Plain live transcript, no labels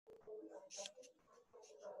Is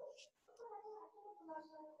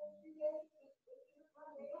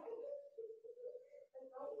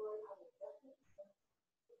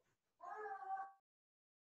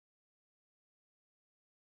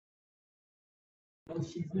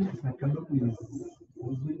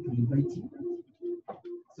was going to invite you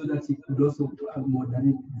so that you could also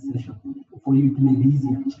moderate the session. For you, it may be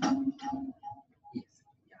easier. Yes.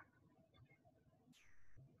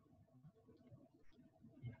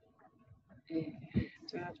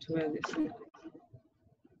 Do I have to wear this?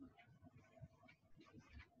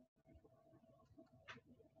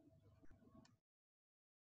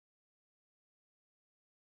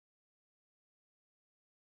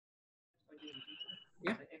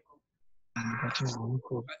 Yeah.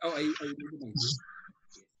 Oh, I yeah.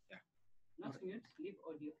 Not mute, leave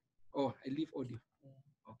audio. Oh, I leave audio.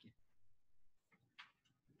 Okay.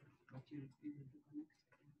 Okay. You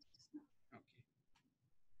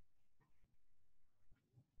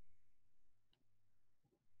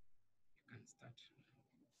can start.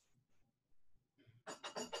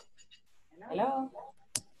 Hello.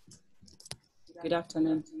 Good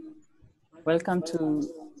afternoon. Welcome to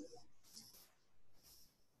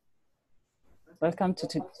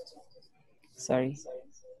sorry.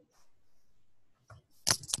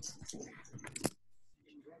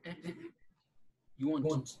 You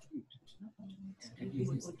want?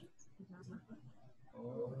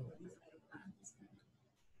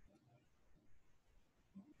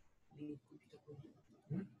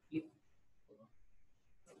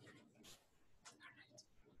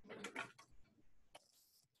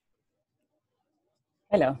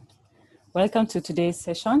 Hello. Welcome to today's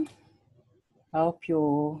session. I hope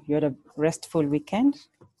you had a restful weekend.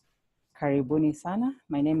 Karibuni sana.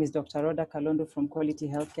 My name is Dr. Rhoda Kalondo from Quality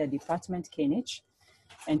Healthcare Department, KNH.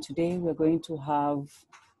 And today we're going to have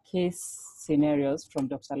case scenarios from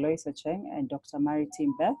Dr. Lois Ocheng and Dr.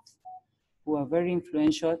 Maritim Beth, who are very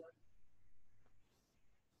influential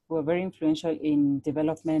in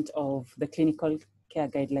development of the clinical care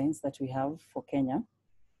guidelines that we have for Kenya.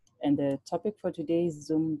 And the topic for today's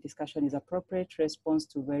Zoom discussion is appropriate response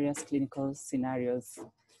to various clinical scenarios.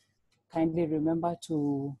 Kindly remember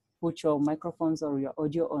to put your microphones or your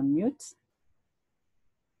audio on mute.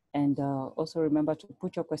 And also remember to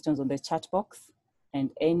put your questions on the chat box,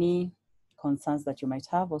 and any concerns that you might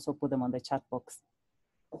have, also put them on the chat box.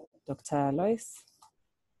 Dr. Lois,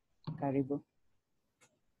 karibu.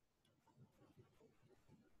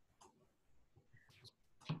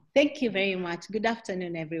 Thank you very much. Good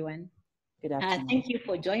afternoon, everyone. Good afternoon. Thank you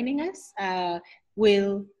for joining us.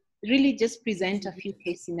 We'll really just present a few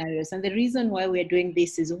case scenarios. And the reason why we're doing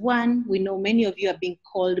this is, one, we know many of you are being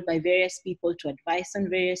called by various people to advise on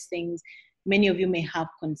various things. Many of you may have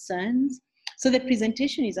concerns. So the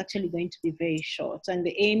presentation is actually going to be very short. And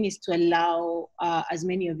the aim is to allow as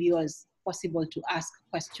many of you as possible to ask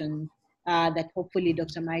questions that hopefully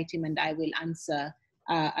Dr. Maritim and I will answer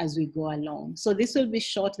as we go along. So this will be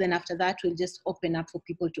short. Then after that, we'll just open up for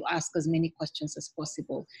people to ask as many questions as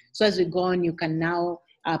possible. So as we go on, you can now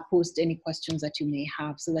post any questions that you may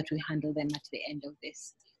have so that we handle them at the end of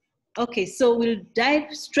this. Okay, so we'll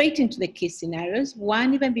dive straight into the case scenarios.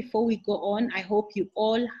 One, even before we go on, I hope you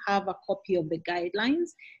all have a copy of the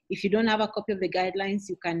guidelines. If you don't have a copy of the guidelines,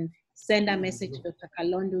 you can send a message to Dr.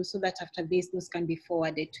 Kalondo so that after this, those can be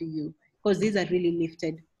forwarded to you, because these are really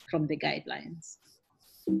lifted from the guidelines.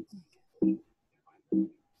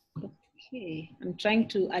 Okay, I'm trying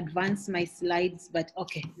to advance my slides, but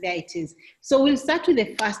okay, there it is. So we'll start with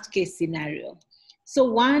the first case scenario. So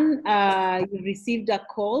one, you received a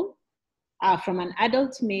call from an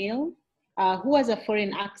adult male who has a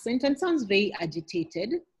foreign accent and sounds very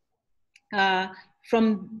agitated.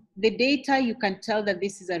 From the data, you can tell that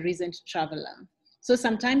this is a recent traveler. So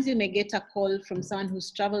sometimes you may get a call from someone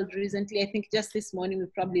who's traveled recently. I think just this morning we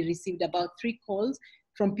probably received about 3 calls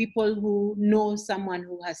from people who know someone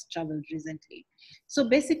who has traveled recently. So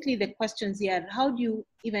basically the questions here, how do you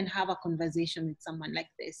even have a conversation with someone like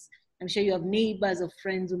this? I'm sure you have neighbors or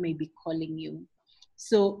friends who may be calling you.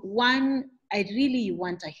 So one, I really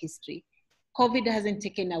want a history. COVID hasn't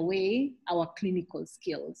taken away our clinical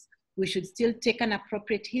skills. We should still take an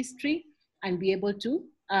appropriate history and be able to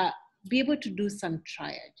do some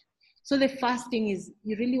triage. So the first thing is,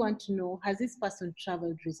 you really want to know, has this person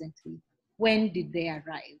traveled recently? When did they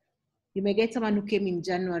arrive? You may get someone who came in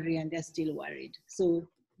January and they're still worried. So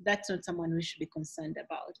that's not someone we should be concerned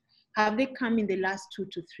about. Have they come in the last 2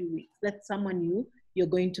 to 3 weeks? That's someone you're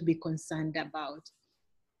going to be concerned about.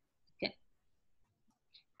 Okay.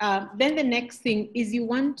 Then the next thing is, you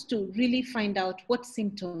want to really find out what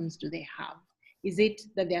symptoms do they have. Is it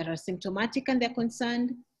that they are symptomatic and they're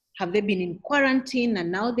concerned? Have they been in quarantine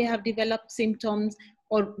and now they have developed symptoms?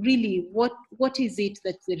 Or really, what is it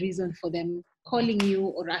that's the reason for them calling you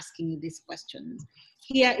or asking you these questions?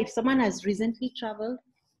 Here, if someone has recently traveled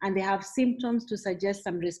and they have symptoms to suggest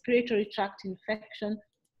some respiratory tract infection,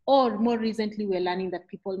 or more recently, we're learning that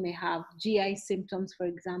people may have GI symptoms, for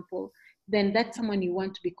example, then that's someone you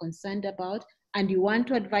want to be concerned about, and you want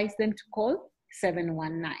to advise them to call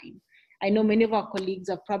 719. I know many of our colleagues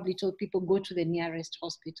have probably told people go to the nearest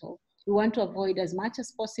hospital. We want to avoid as much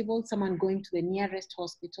as possible someone going to the nearest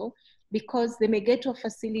hospital, because they may get to a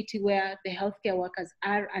facility where the healthcare workers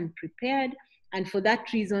are unprepared, and for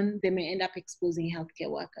that reason, they may end up exposing healthcare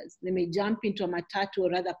workers. They may jump into a matatu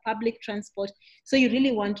or other public transport. So you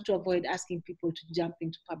really want to avoid asking people to jump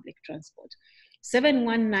into public transport.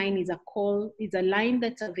 719 is a call, is a line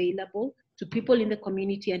that's available to people in the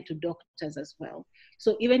community and to doctors as well.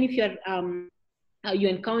 So even if you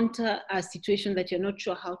encounter a situation that you're not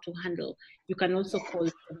sure how to handle, you can also call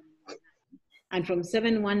 719. And from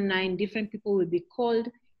 719, different people will be called,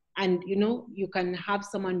 and you can have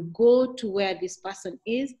someone go to where this person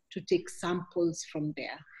is to take samples from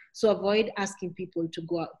there. So avoid asking people to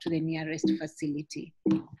go out to the nearest facility.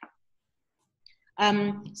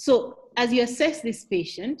 So as you assess this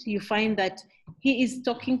patient, you find that he is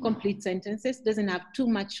talking complete sentences, doesn't have too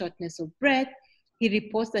much shortness of breath. He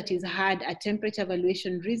reports that he's had a temperature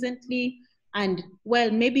evaluation recently, and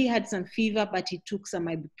well, maybe he had some fever, but he took some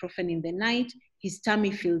ibuprofen in the night. His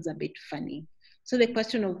tummy feels a bit funny. So the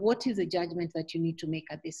question of what is the judgment that you need to make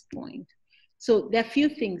at this point? So there are a few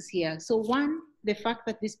things here. So one, the fact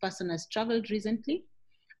that this person has traveled recently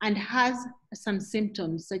and has some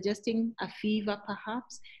symptoms suggesting a fever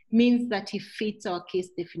perhaps, means that he fits our case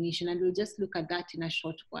definition, and we'll just look at that in a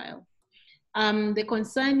short while. The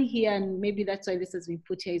concern here, and maybe that's why this has been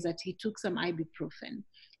put here, is that he took some ibuprofen.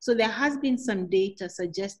 So there has been some data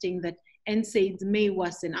suggesting that NSAIDs may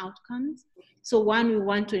worsen outcomes. So one, we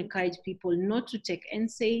want to encourage people not to take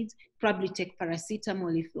NSAIDs, probably take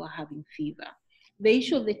paracetamol if you are having fever. The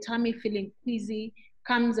issue of the tummy feeling queasy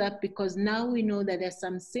comes up because now we know that there's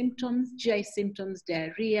some symptoms, GI symptoms,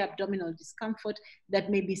 diarrhea, abdominal discomfort that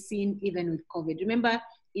may be seen even with COVID. Remember,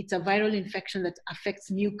 it's a viral infection that affects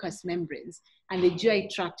mucous membranes, and the GI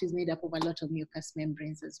tract is made up of a lot of mucous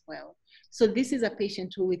membranes as well. So this is a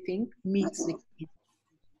patient who we think meets the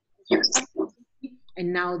case,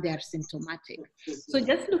 and now they are symptomatic. So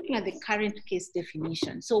just looking at the current case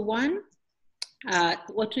definition. So one,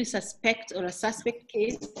 what we suspect, or a suspect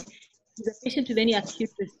case, is a patient with any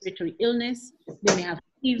acute respiratory illness. They may have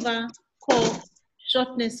fever, cough,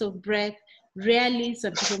 shortness of breath. Rarely,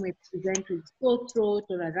 some people may present with sore throat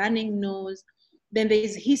or a running nose. Then there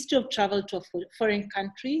is history of travel to a foreign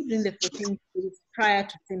country during the 14 days prior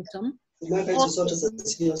to symptom.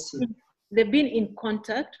 They've been in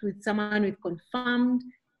contact with someone with confirmed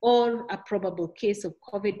or a probable case of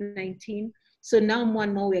COVID-19. So now more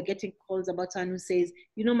and more we are getting calls about someone who says,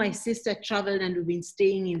 my sister traveled and we've been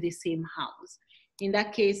staying in the same house. In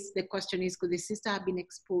that case, the question is, could the sister have been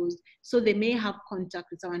exposed? So they may have contact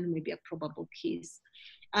with someone who may be a probable case.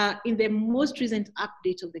 In the most recent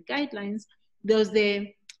update of the guidelines, there was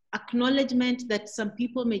the acknowledgement that some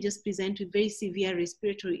people may just present with very severe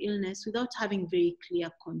respiratory illness without having very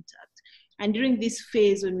clear contact. And during this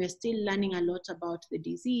phase, when we're still learning a lot about the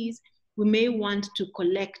disease, we may want to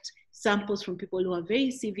collect samples from people who have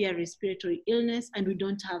very severe respiratory illness and we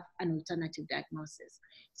don't have an alternative diagnosis.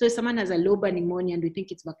 So if someone has a lobar pneumonia and we think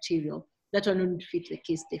it's bacterial, that one wouldn't fit the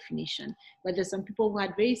case definition. But there's some people who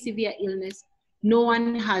had very severe illness. No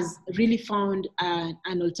one has really found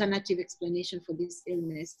an alternative explanation for this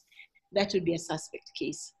illness. That would be a suspect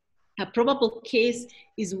case. A probable case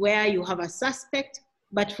is where you have a suspect,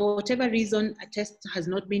 but for whatever reason, a test has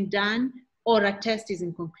not been done or a test is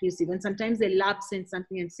inconclusive. And sometimes the lab sends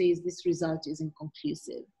something and says this result is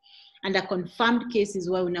inconclusive. And a confirmed case is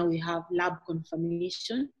where now we have lab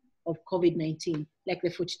confirmation of COVID-19, like the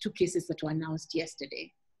 42 cases that were announced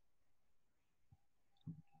yesterday.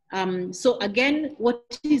 So again, what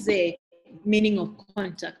is the meaning of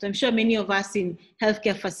contact? I'm sure many of us in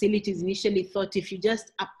healthcare facilities initially thought if you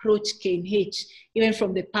just approach KNH, even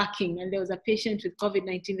from the parking, and there was a patient with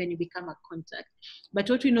COVID-19, then you become a contact. But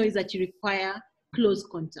what we know is that you require close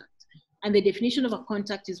contact. And the definition of a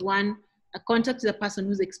contact is one, a contact is a person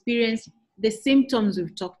who's experienced the symptoms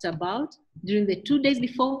we've talked about during the 2 days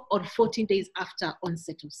before or 14 days after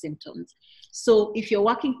onset of symptoms. So if you're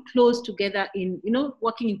working close together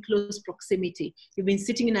working in close proximity, you've been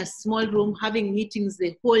sitting in a small room, having meetings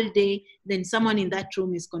the whole day, then someone in that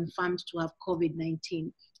room is confirmed to have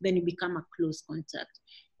COVID-19, then you become a close contact.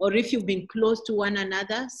 Or if you've been close to one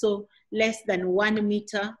another, so less than 1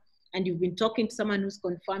 meter, and you've been talking to someone who's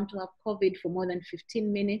confirmed to have COVID for more than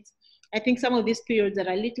 15 minutes, I think some of these periods are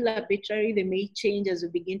a little arbitrary. They may change as we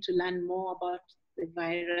begin to learn more about the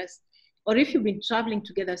virus. Or if you've been traveling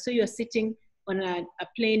together, so you're sitting on a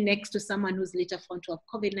plane next to someone who's later found to have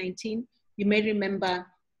COVID-19, you may remember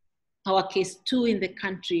our case 2 in the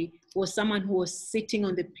country was someone who was sitting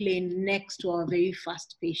on the plane next to our very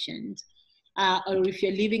first patient. Or if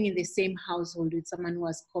you're living in the same household with someone who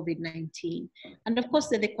has COVID-19. And of course,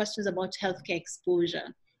 there are the questions about healthcare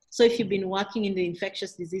exposure. So if you've been working in the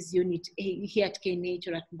infectious disease unit here at KNH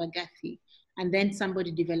or at Mbagathi, and then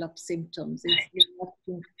somebody develops symptoms, and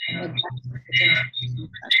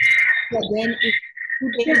then it's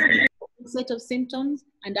 2 days set of symptoms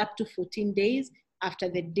and up to 14 days after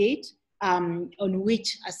the date on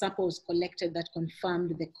which a sample was collected that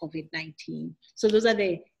confirmed the COVID-19. So those are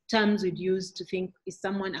the terms we'd use to think, is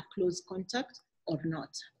someone a close contact or not?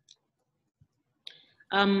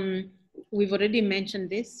 We've already mentioned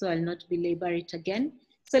this, so I'll not belabor it again.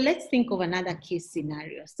 So let's think of another case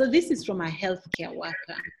scenario. So this is from a healthcare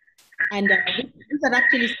worker. And these are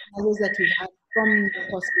actually scenarios that we've had from the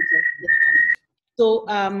hospital. So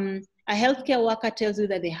a healthcare worker tells you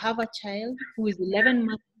that they have a child who is 11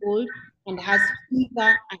 months old and has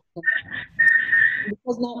fever and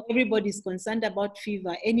because now everybody's concerned about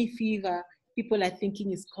fever. Any fever, people are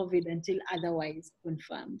thinking is COVID until otherwise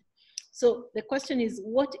confirmed. So the question is,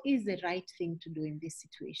 what is the right thing to do in this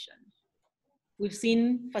situation? We've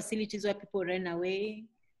seen facilities where people ran away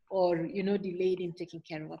or, delayed in taking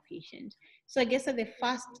care of a patient. So I guess at the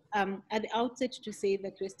outset to say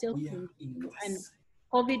that we're still thinking, and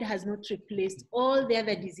COVID has not replaced all the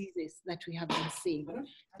other diseases that we have been seeing.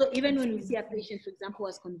 So even when we see a patient, for example, who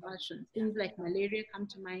has convulsions, things like malaria come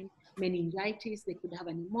to mind, meningitis, they could have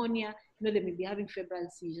a pneumonia, they may be having febrile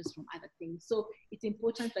seizures from other things. So it's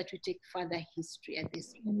important that we take further history at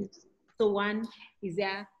this point. So one, is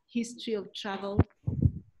there history of travel,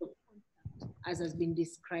 as has been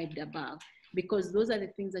described above? Because those are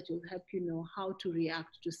the things that will help you know how to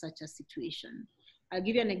react to such a situation. I'll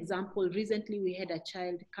give you an example. Recently, we had a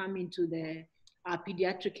child come into the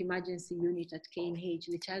pediatric emergency unit at KNH.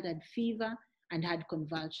 The child had fever and had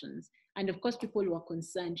convulsions. And of course, people were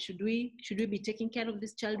concerned, should we be taking care of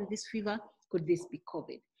this child with this fever? Could this be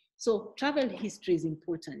COVID? So travel history is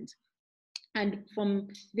important. And from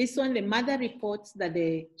this one, the mother reports that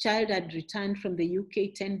the child had returned from the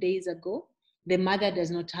UK 10 days ago. The mother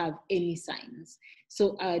does not have any signs.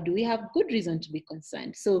 So do we have good reason to be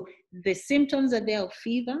concerned? So the symptoms are there of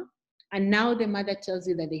fever, and now the mother tells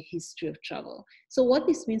you that the history of travel. So what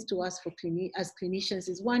this means to us as clinicians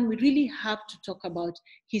is, one, we really have to talk about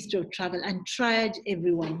history of travel and triage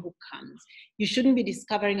everyone who comes. You shouldn't be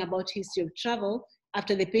discovering about history of travel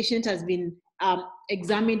after the patient has been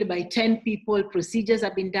examined by 10 people, procedures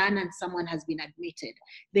have been done, and someone has been admitted.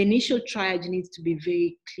 The initial triage needs to be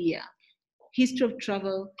very clear. History of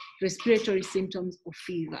travel, respiratory symptoms, or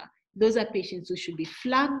fever. Those are patients who should be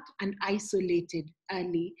flagged and isolated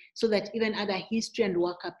early so that even other history and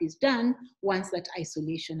workup is done once that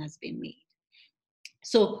isolation has been made.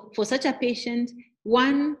 So for such a patient,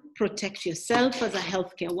 one, protect yourself as a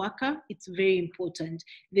healthcare worker. It's very important.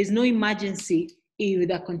 There's no emergency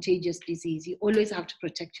with a contagious disease. You always have to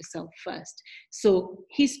protect yourself first. So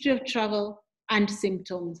history of travel and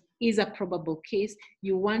symptoms is a probable case.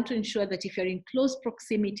 You want to ensure that if you're in close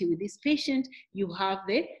proximity with this patient, you have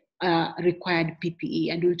the required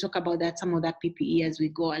PPE. And we'll talk about that, some of that PPE as we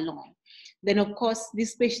go along. Then of course,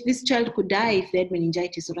 this child could die if they had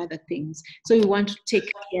meningitis or other things. So you want to take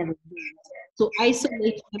care of them. So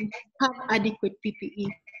isolate them, have adequate PPE,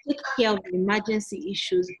 take care of the emergency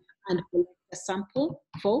issues, and collect a sample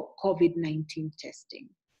for COVID-19 testing.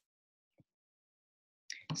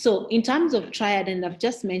 So in terms of triad, and I've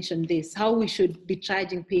just mentioned this, how we should be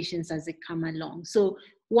triaging patients as they come along. So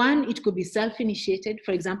one, it could be self-initiated.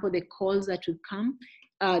 For example, the calls that would come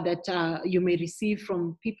that you may receive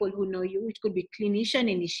from people who know you. It could be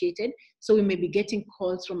clinician-initiated. So we may be getting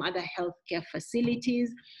calls from other healthcare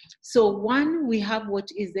facilities. So one, we have what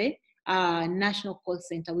is the National Call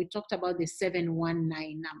Center. We talked about the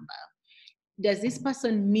 719 number. Does this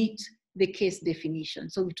person meet the case definition?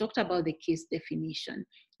 So we talked about the case definition.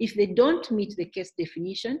 If they don't meet the case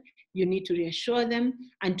definition, you need to reassure them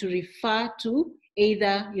and to refer to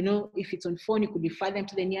either, if it's on phone, you could refer them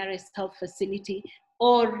to the nearest health facility,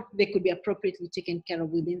 or they could be appropriately taken care of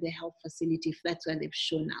within the health facility if that's where they've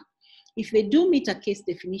shown up. If they do meet a case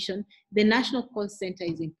definition, the National Call Center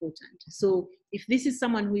is important. So if this is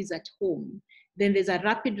someone who is at home, then there's a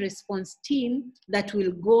rapid response team that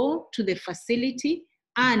will go to the facility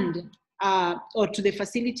and or to the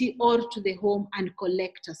facility or to the home and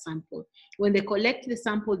collect a sample. When they collect the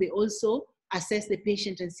sample, they also assess the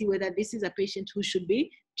patient and see whether this is a patient who should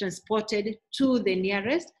be transported to the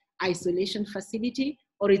nearest isolation facility,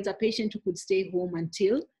 or it's a patient who could stay home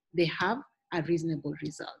until they have a reasonable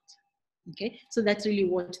result. Okay, so that's really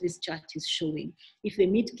what this chart is showing. If they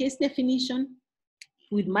meet case definition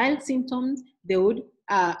with mild symptoms, they would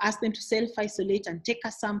ask them to self-isolate and take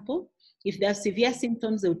a sample. If they have severe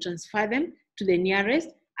symptoms, they would transfer them to the nearest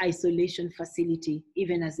isolation facility,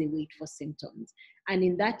 even as they wait for symptoms. And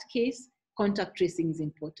in that case, contact tracing is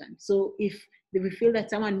important. So if we feel that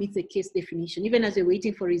someone meets a case definition, even as we're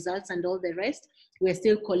waiting for results and all the rest, we're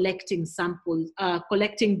still collecting samples,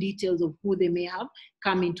 collecting details of who they may have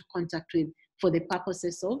come into contact with for the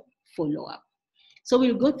purposes of follow-up. So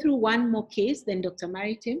we'll go through one more case, then Dr.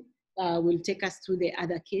 Maritim will take us through the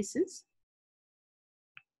other cases.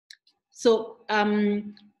 So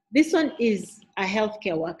this one is a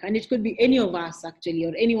healthcare worker, and it could be any of us actually,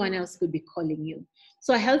 or anyone else could be calling you.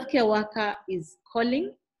 So a healthcare worker is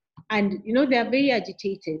calling, and you know, they are very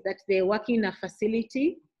agitated that they're working in a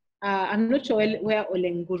facility. I'm not sure where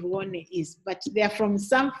Olenguruone is, but they are from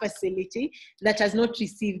some facility that has not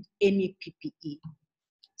received any PPE.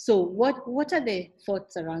 So what are the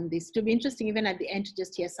thoughts around this? It will be interesting even at the end to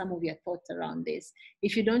just hear some of your thoughts around this.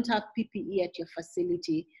 If you don't have PPE at your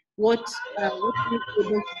facility, what are you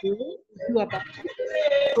able to do about it?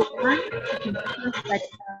 So one, that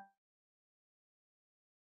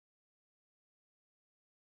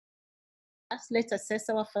let's assess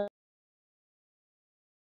our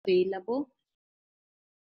available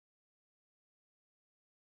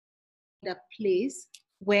the place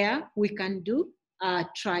where we can do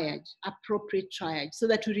triage, appropriate triage, so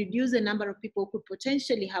that we reduce the number of people who could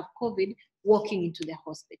potentially have COVID walking into the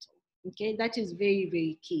hospital. Okay, that is very,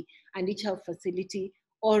 very key. And each health facility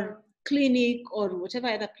or clinic or whatever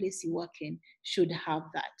other place you work in should have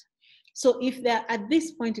that. So if they're at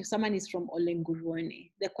this point, if someone is from Olenguruone,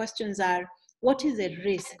 the questions are, what is the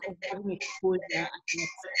risk of having exposure at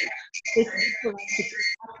next stage? It's good for us to keep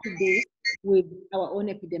up to date with our own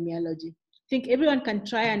epidemiology. I think everyone can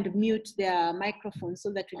try and mute their microphone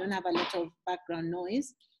so that we don't have a lot of background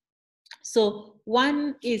noise. So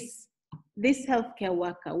one is this healthcare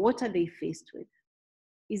worker, what are they faced with?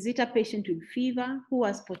 Is it a patient with fever who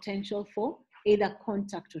has potential for either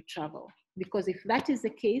contact or travel? Because if that is the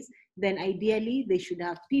case, then ideally they should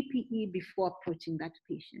have PPE before approaching that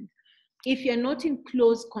patient. If you're not in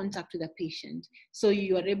close contact with a patient, so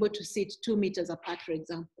you are able to sit 2 meters apart, for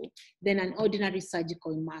example, then an ordinary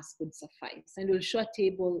surgical mask would suffice. And we'll show a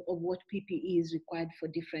table of what PPE is required for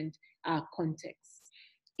different contexts.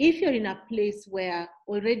 If you're in a place where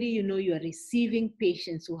already you know you are receiving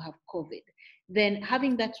patients who have COVID, then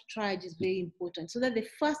having that triage is very important so that the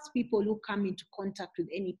first people who come into contact with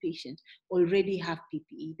any patient already have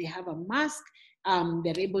PPE. They have a mask,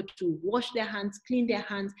 they're able to wash their hands, clean their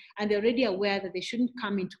hands, and they're already aware that they shouldn't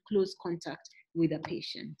come into close contact with a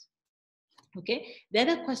patient. Okay, the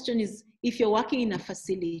other question is, if you're working in a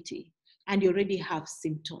facility and you already have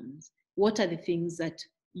symptoms, what are the things that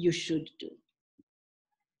you should do?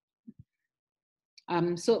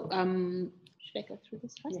 Should I go through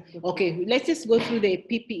this first? Yeah, okay, let's just go through the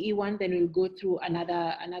PPE one, then we'll go through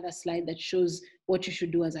another slide that shows what you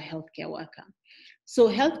should do as a healthcare worker. So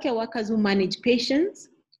healthcare workers who manage patients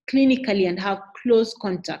clinically and have close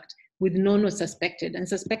contact with known or suspected, and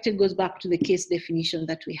suspected goes back to the case definition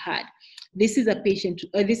that we had. This is a patient,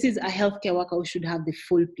 this is a healthcare worker who should have the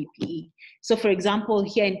full PPE. So for example,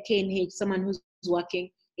 here in KNH, someone who's working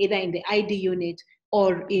either in the ID unit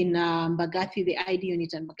or in Mbagathi, the ID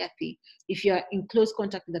unit and Mbagathi, if you're in close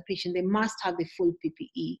contact with the patient, they must have the full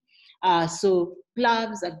PPE. So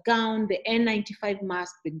gloves, a gown, the N95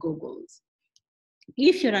 mask, the goggles.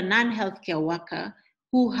 If you're a non-healthcare worker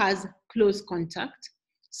who has close contact,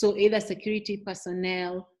 so either security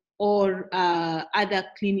personnel or other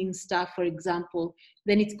cleaning staff, for example,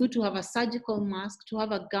 then it's good to have a surgical mask, to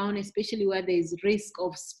have a gown, especially where there is risk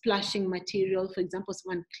of splashing material, for example,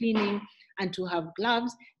 someone cleaning, and to have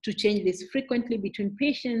gloves, to change this frequently between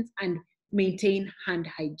patients and maintain hand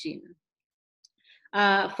hygiene.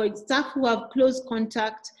 For staff who have close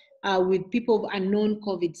contact with people of unknown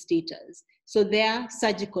COVID status, so their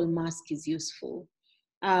surgical mask is useful.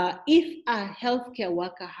 If a healthcare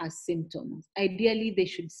worker has symptoms, ideally they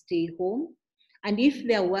should stay home. And if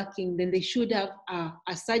they're working, then they should have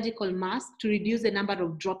a surgical mask to reduce the number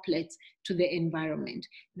of droplets to the environment.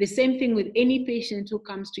 The same thing with any patient who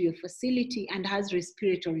comes to your facility and has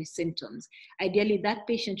respiratory symptoms. Ideally, that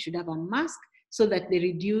patient should have a mask so that they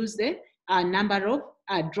reduce the number of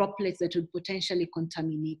droplets that would potentially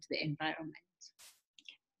contaminate the environment.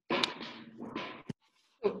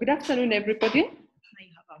 So good afternoon, everybody.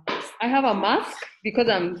 I have a mask because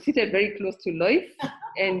I'm seated very close to Lois,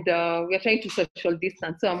 and we're trying to social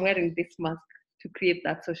distance. So I'm wearing this mask to create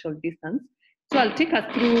that social distance. So I'll take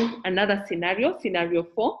us through another scenario, scenario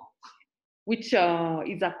 4, which is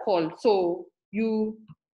a call. So you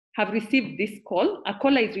have received this call. A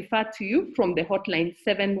caller is referred to you from the hotline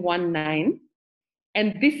 719.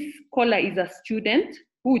 And this caller is a student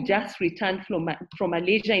who just returned from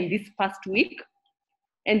Malaysia in this past week.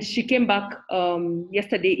 And she came back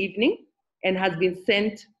yesterday evening and has been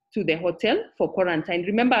sent to the hotel for quarantine.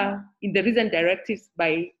 Remember, in the recent directives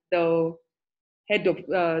by the head of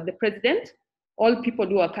the president, all people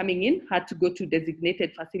who are coming in had to go to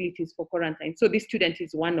designated facilities for quarantine. So this student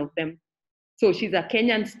is one of them. So she's a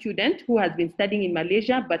Kenyan student who has been studying in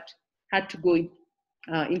Malaysia, but had to go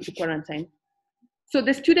into quarantine. So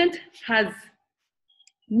the student has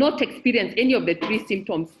not experienced any of the 3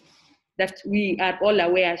 symptoms that we are all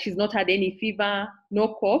aware. She's not had any fever,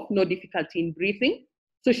 no cough, no difficulty in breathing.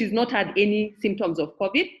 So she's not had any symptoms of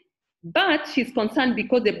COVID, but she's concerned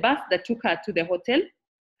because the bus that took her to the hotel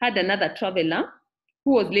had another traveler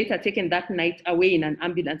who was later taken that night away in an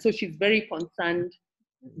ambulance. So she's very concerned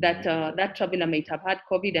that that traveler might have had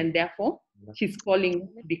COVID, and therefore she's calling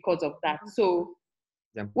because of that. So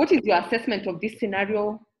what is your assessment of this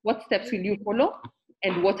scenario? What steps will you follow?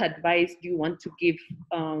 And what advice do you want to give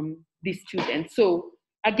these students? So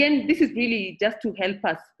again, this is really just to help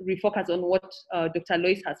us refocus on what Dr.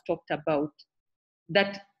 Lois has talked about,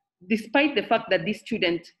 that despite the fact that this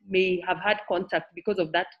student may have had contact because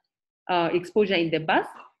of that exposure in the bus,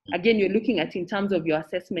 again, you're looking at in terms of your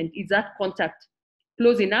assessment, is that contact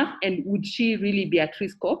close enough, and would she really be at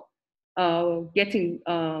risk of getting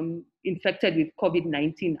infected with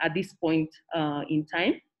COVID-19 at this point in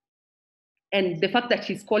time? And the fact that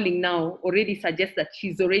she's calling now already suggests that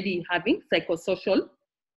she's already having psychosocial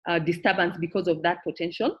disturbance because of that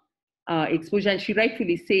potential exposure. And she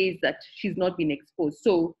rightfully says that she's not been exposed.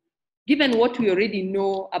 So given what we already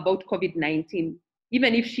know about COVID-19,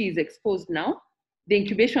 even if she is exposed now, the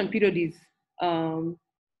incubation period is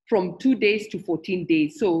from 2 days to 14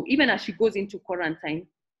 days. So even as she goes into quarantine,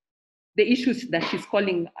 the issues that she's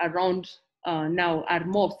calling around now are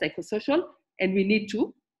more psychosocial, and we need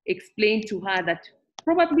to explain to her that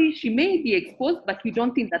probably she may be exposed, but we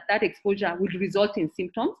don't think that that exposure will result in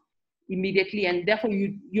symptoms immediately. And therefore,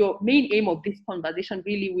 your main aim of this conversation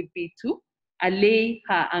really would be to allay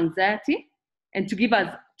her anxiety and to give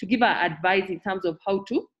her advice in terms of how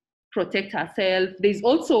to protect herself. There's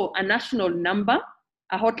also a national number,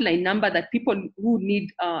 a hotline number that people who need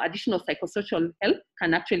additional psychosocial help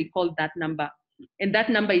can actually call that number. And that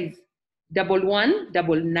number is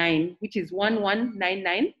 1199, which is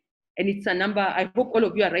 1199. And it's a number, I hope all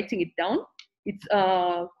of you are writing it down. It's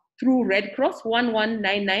through Red Cross,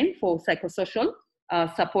 1199 for psychosocial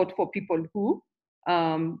support for people who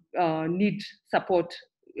need support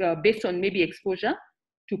based on maybe exposure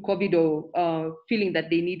to COVID or feeling that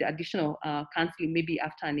they need additional counseling maybe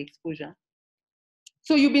after an exposure.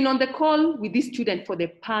 So you've been on the call with this student for the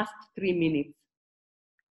past 3 minutes.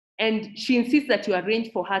 And she insists that you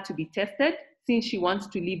arrange for her to be tested since she wants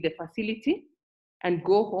to leave the facility and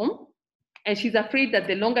go home. And she's afraid that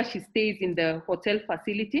the longer she stays in the hotel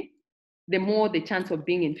facility, the more the chance of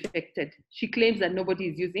being infected. She claims that nobody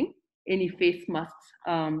is using any face masks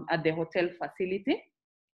at the hotel facility.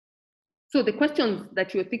 So the questions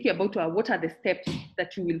that you're thinking about are, what are the steps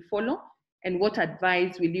that you will follow, and what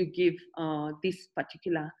advice will you give this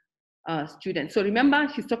particular student? So remember,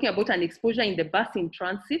 she's talking about an exposure in the bus in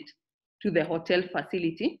transit to the hotel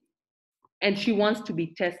facility, and she wants to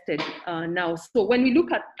be tested now. So when we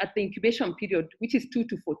look at the incubation period, which is 2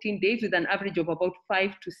 to 14 days with an average of about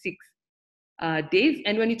 5 to 6 days,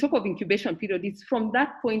 and when you talk of incubation period, it's from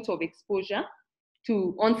that point of exposure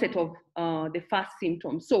to onset of the first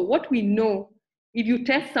symptoms. So what we know, if you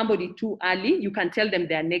test somebody too early, you can tell them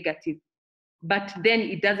they're negative, but then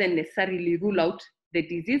it doesn't necessarily rule out the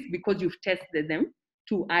disease because you've tested them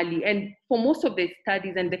too early. And for most of the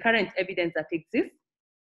studies and the current evidence that exists,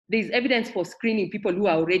 there's evidence for screening people who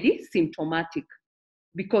are already symptomatic,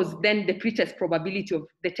 because then the pretest probability of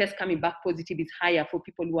the test coming back positive is higher for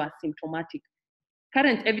people who are symptomatic.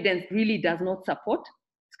 Current evidence really does not support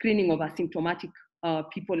screening of asymptomatic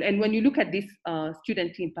people. And when you look at this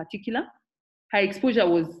student in particular, her exposure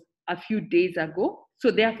was a few days ago.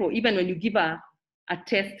 So therefore, even when you give her a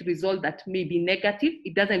test result that may be negative,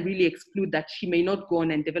 it doesn't really exclude that she may not go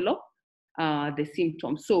on and develop the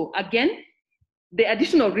symptoms. So again, the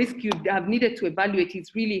additional risk you have needed to evaluate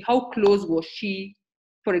is really how close was she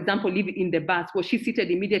for example, live in the bus, was she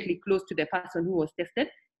seated immediately close to the person who was tested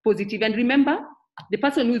positive? And remember, the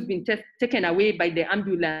person who's been taken away by the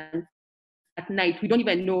ambulance at night, we don't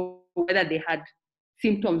even know whether they had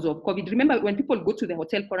symptoms of COVID. Remember, when people go to the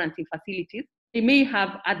hotel quarantine facilities, they may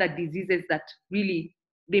have other diseases that really,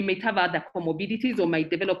 they might have other comorbidities or might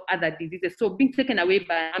develop other diseases. So being taken away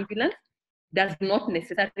by ambulance does not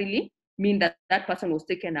necessarily mean that that person was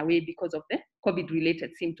taken away because of the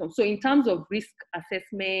COVID-related symptoms. So in terms of risk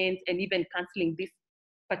assessment and even counseling this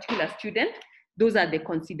particular student, those are the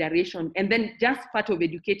considerations. And then just part of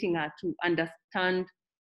educating her to understand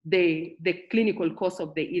the clinical course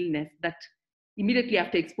of the illness, that immediately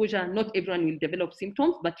after exposure, not everyone will develop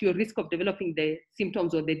symptoms, but your risk of developing the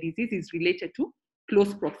symptoms or the disease is related to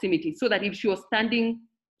close proximity. So that if she was standing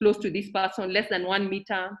close to this person, less than 1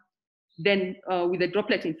 meter, then with a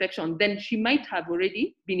droplet infection, then she might have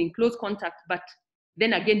already been in close contact, but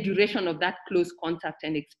then again, duration of that close contact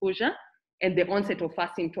and exposure and the onset of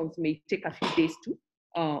first symptoms may take a few days to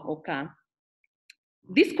occur.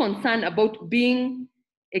 This concern about being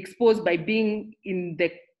exposed by being in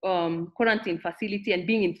the quarantine facility and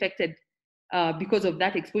being infected because of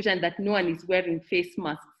that exposure, and that no one is wearing face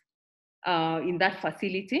masks in that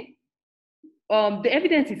facility. The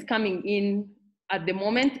evidence is coming in at the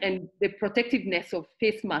moment, and the protectiveness of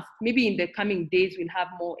face masks, maybe in the coming days, we'll have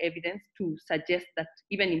more evidence to suggest that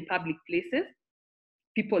even in public places,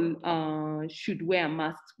 people should wear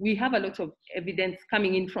masks. We have a lot of evidence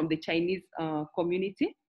coming in from the Chinese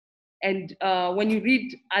community. And when you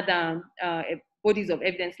read other bodies of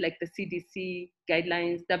evidence like the CDC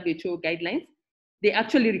guidelines, WHO guidelines, they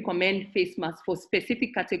actually recommend face masks for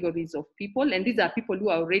specific categories of people. And these are people who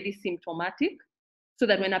are already symptomatic, so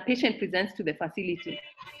that when a patient presents to the facility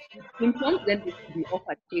with symptoms, then they should be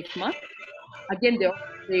offered face masks. Again,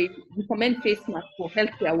 they recommend face masks for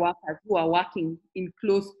healthcare workers who are working in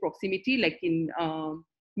close proximity, like in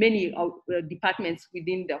many departments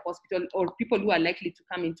within the hospital, or people who are likely to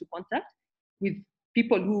come into contact with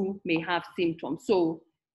people who may have symptoms. So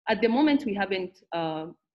at the moment, we haven't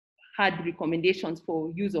had recommendations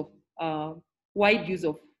for use of wide use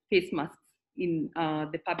of face masks in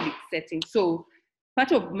the public setting. So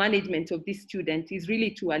part of management of this student is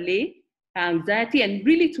really to allay anxiety and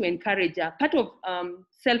really to encourage her. Part of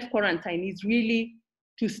self-quarantine is really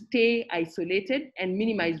to stay isolated and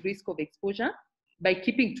minimize risk of exposure by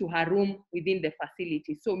keeping to her room within the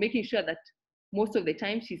facility. So making sure that most of the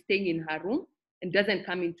time she's staying in her room and doesn't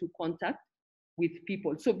come into contact with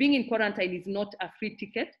people. So being in quarantine is not a free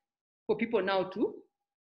ticket for people now to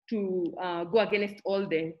go against all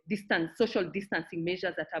the social distancing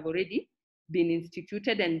measures that have already been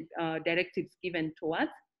instituted and directives given to us.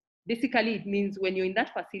 Basically, it means when you're in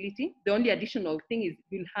that facility, the only additional thing is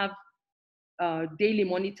you'll have daily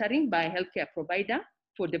monitoring by a healthcare provider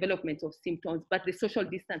for development of symptoms, but the social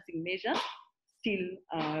distancing measures still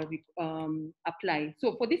apply.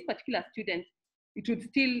 So for this particular student, it would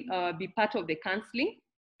still be part of the counseling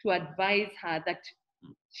to advise her that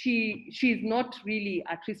she is not really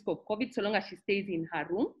at risk of COVID so long as she stays in her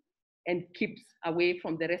room and keeps away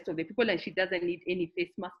from the rest of the people, and she doesn't need any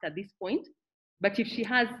face mask at this point. But if she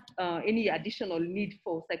has any additional need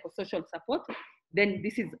for psychosocial support, then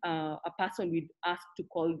this is a person we'd ask to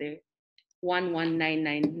call the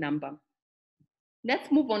 1199 number.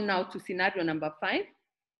 Let's move on now to scenario number 5.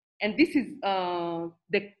 And this is the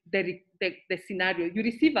scenario. You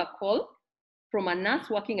receive a call from a nurse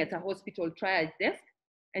working at a hospital triage desk,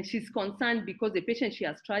 and she's concerned because the patient she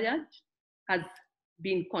has triaged has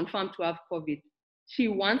been confirmed to have COVID. She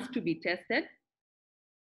wants to be tested.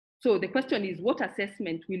 So the question is, what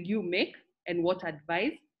assessment will you make and what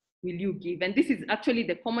advice will you give? And this is actually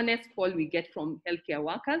the commonest call we get from healthcare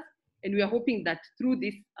workers. And we are hoping that through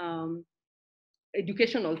this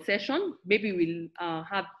educational session, maybe we'll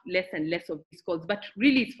have less and less of these calls. But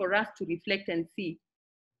really it's for us to reflect and see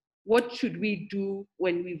what should we do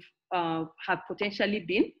when we've have potentially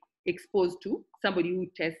been exposed to somebody who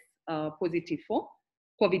tests positive for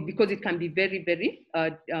COVID, because it can be very, very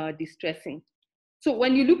distressing. So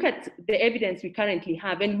when you look at the evidence we currently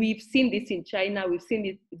have, and we've seen this in China, we've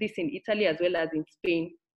seen this in Italy as well as in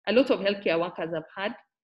Spain, a lot of healthcare workers have had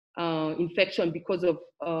infection because of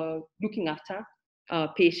looking after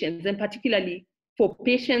patients, and particularly for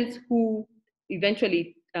patients who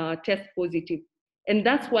eventually test positive. And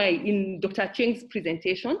that's why in Dr. Cheng's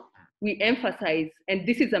presentation, we emphasize, and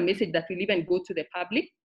this is a message that will even go to the public,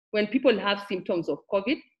 when people have symptoms of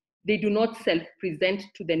COVID, they do not self-present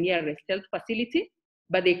to the nearest health facility,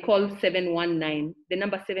 but they call 719, the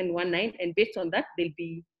number 719, and based on that, they'll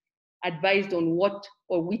be advised on what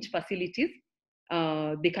or which facilities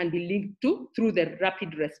they can be linked to through the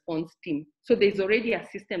rapid response team. So there's already a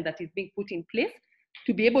system that is being put in place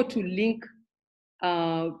to be able to link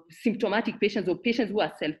symptomatic patients or patients who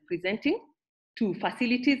are self-presenting to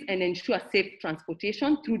facilities and ensure safe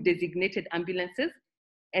transportation through designated ambulances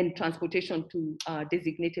and transportation to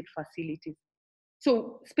designated facilities.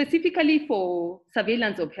 So specifically for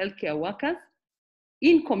surveillance of healthcare workers,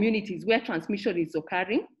 in communities where transmission is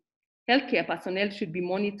occurring, healthcare personnel should be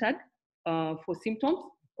monitored for symptoms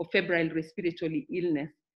of febrile respiratory illness.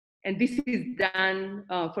 And this is done,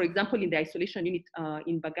 for example, in the isolation unit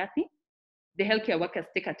in Bagathi. The healthcare workers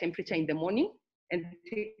take a temperature in the morning and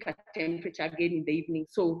take a temperature again in the evening.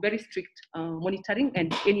 So very strict monitoring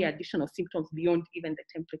and any additional symptoms beyond even the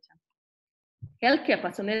temperature. Healthcare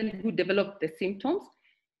personnel who develop the symptoms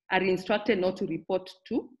are instructed not to report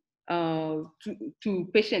to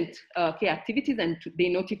patient care activities, and they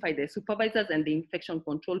notify their supervisors and the infection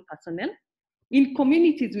control personnel. In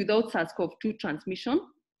communities without SARS-CoV-2 transmission,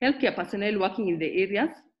 healthcare personnel working in the areas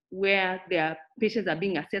where their patients are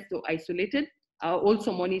being assessed or isolated are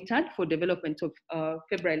also monitored for development of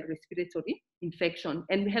febrile respiratory infection.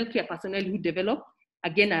 And healthcare personnel who develop,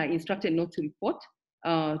 again, are instructed not to report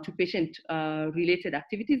to patient-related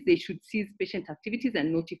activities. They should cease patient activities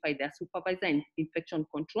and notify their supervisor and infection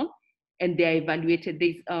control. And they are evaluated.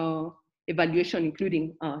 There's evaluation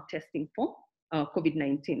including testing for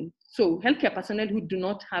COVID-19. So healthcare personnel who do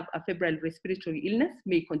not have a febrile respiratory illness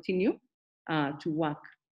may continue to work.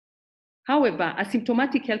 However,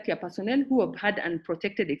 asymptomatic healthcare personnel who have had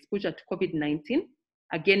unprotected exposure to COVID-19,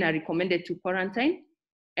 again, are recommended to quarantine.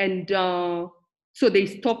 And so they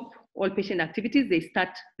stop all patient activities, they start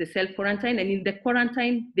the self-quarantine, and in the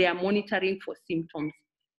quarantine, they are monitoring for symptoms.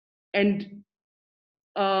 And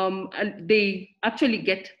they actually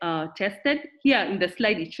get tested. Here in the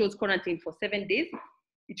slide, it shows quarantine for 7 days.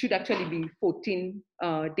 It should actually be 14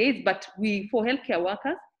 days, but for healthcare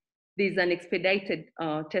workers, there's an expedited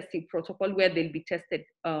testing protocol where they'll be tested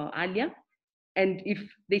earlier. And if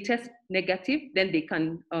they test negative, then they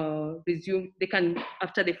can resume,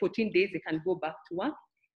 after the 14 days, they can go back to work.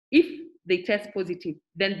 If they test positive,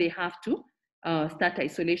 then they have to start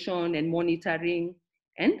isolation and monitoring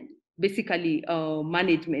and basically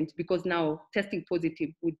management, because now testing positive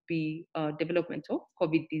would be development of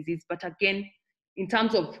COVID disease. But again, in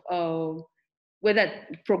terms of whether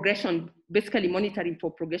progression, basically monitoring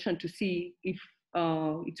for progression to see if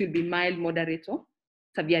it will be mild, moderate, or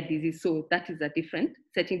severe disease. So that is a different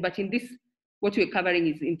setting. But in this, what we're covering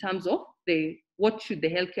is in terms of what should the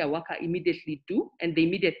healthcare worker immediately do, and the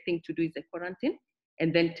immediate thing to do is the quarantine,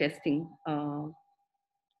 and then testing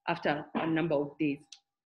after a number of days.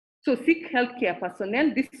 So sick healthcare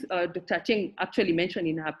personnel, this Dr. Cheng actually mentioned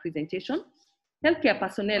in her presentation, healthcare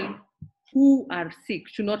personnel who are sick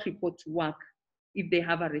should not report to work if they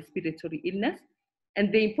have a respiratory illness.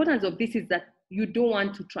 And the importance of this is that you don't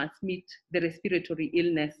want to transmit the respiratory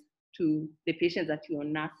illness to the patients that you are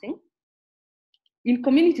nursing. In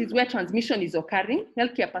communities where transmission is occurring,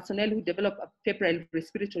 healthcare personnel who develop a febrile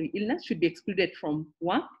respiratory illness should be excluded from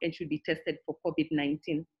work and should be tested for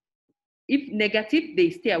COVID-19. If negative,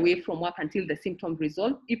 they stay away from work until the symptoms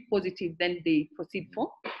resolve. If positive, then they proceed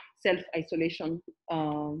for self-isolation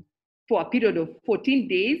for a period of 14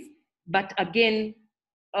 days. But again,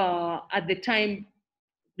 at the time,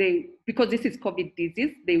 because this is COVID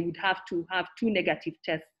disease, they would have to have 2 negative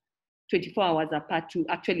tests 24 hours apart to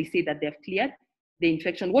actually say that they've cleared the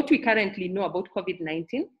infection. What we currently know about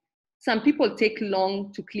COVID-19, some people take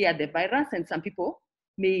long to clear the virus, and some people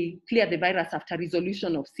may clear the virus after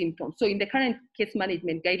resolution of symptoms. So in the current case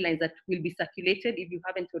management guidelines that will be circulated, if you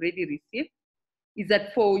haven't already received, is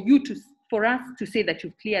that for us to say that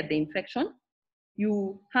you've cleared the infection,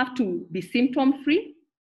 you have to be symptom-free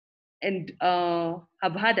and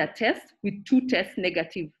have had a test with 2 tests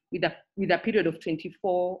negative with a period of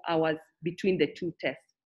 24 hours between the 2 tests.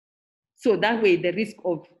 So that way the risk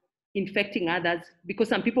of infecting others, because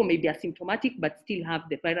some people may be asymptomatic but still have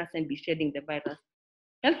the virus and be shedding the virus.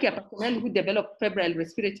 Healthcare personnel who develop febrile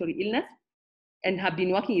respiratory illness and have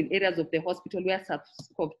been working in areas of the hospital where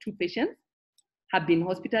SARS-CoV-2 patients have been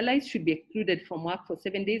hospitalized should be excluded from work for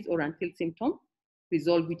 7 days or until symptoms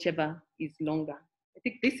resolve, whichever is longer. I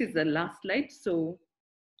think this is the last slide, so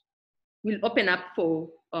we'll open up for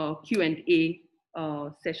Q&A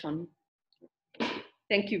session.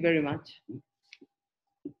 Thank you very much.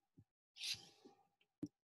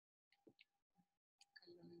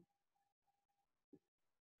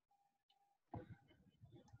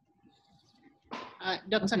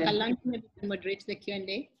 Dr. Kalanki, maybe you can moderate the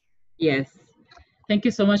Q&A. Yes. Thank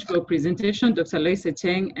you so much for your presentation, Dr. Loise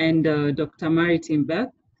Cheng and Dr. Mary Timber.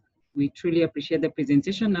 We truly appreciate the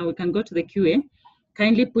presentation. Now we can go to the QA.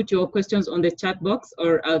 Kindly put your questions on the chat box,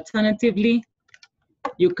 or alternatively,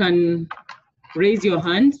 you can raise your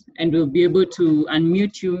hand and we'll be able to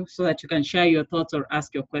unmute you so that you can share your thoughts or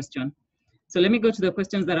ask your question. So let me go to the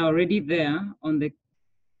questions that are already there on the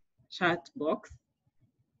chat box.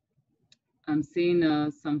 I'm seeing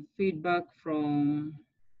some feedback from,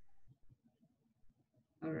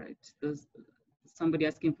 all right, there's somebody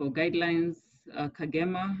asking for guidelines,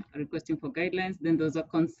 Kagema requesting for guidelines. Then there's a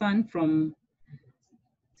concern from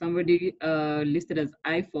somebody listed as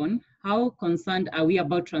iPhone. How concerned are we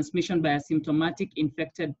about transmission by asymptomatic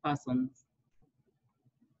infected persons?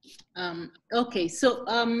 Okay, so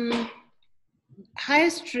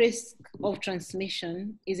highest risk of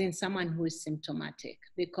transmission is in someone who is symptomatic,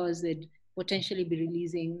 because they'd potentially be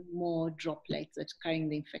releasing more droplets that are carrying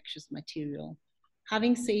the infectious material.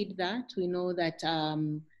 Having said that, we know that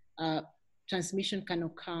transmission can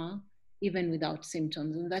occur even without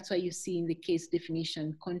symptoms. And that's why you see in the case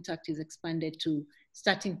definition, contact is expanded to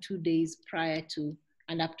starting 2 days prior to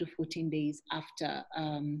and up to 14 days after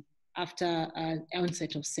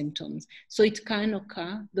onset of symptoms. So it can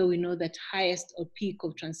occur, though we know that highest or peak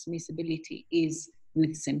of transmissibility is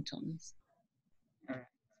with symptoms.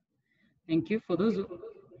 Thank you. For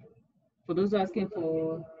those asking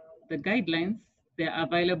for the guidelines, they're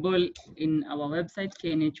available in our website,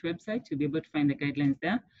 KNH website. You'll be able to find the guidelines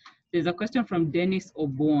there. There's a question from Dennis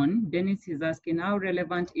Obon. Dennis is asking, how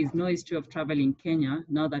relevant is no history of travel in Kenya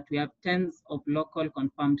now that we have tens of local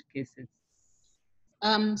confirmed cases?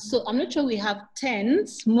 So I'm not sure we have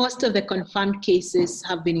tens. Most of the confirmed cases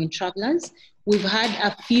have been in travelers. We've had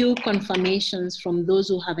a few confirmations from those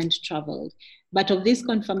who haven't traveled. But of these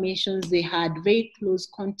confirmations, they had very close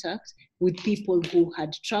contact with people who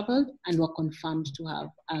had traveled and were confirmed to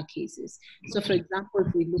have cases. So for example,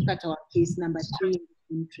 if we look at our case number 3 in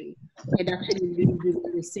the country, it actually lived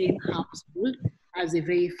within the same household as a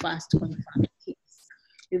very fast confirmed case.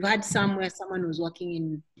 We've had some where someone was working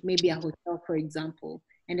in maybe a hotel, for example,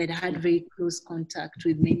 and had very close contact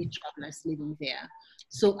with many travelers living there.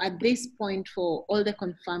 So at this point, for all the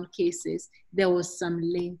confirmed cases, there was some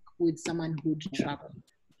link with someone who'd traveled.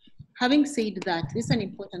 Having said that, this is an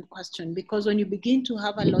important question, because when you begin to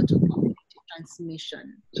have a lot of community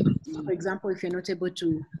transmission, for example, if you're not able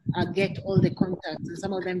to get all the contacts and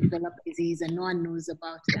some of them develop disease and no one knows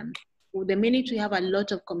about them, the minute we have a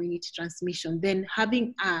lot of community transmission, then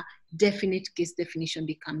having a definite case definition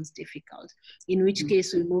becomes difficult, in which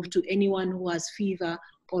case we move to anyone who has fever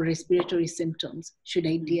or respiratory symptoms should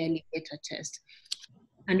ideally get a test.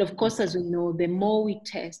 And of course, as we know, the more we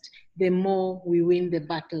test, the more we win the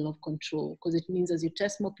battle of control, because it means as you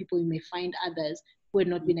test more people, you may find others who had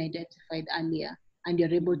not been identified earlier, and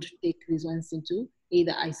you're able to take these ones into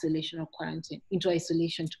either isolation or quarantine, into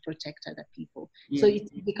isolation to protect other people. Yeah. So it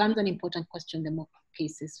becomes an important question the more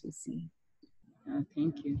cases we see.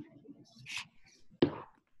 Thank you.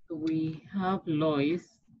 So we have Lois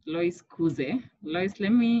Kuze. Lois,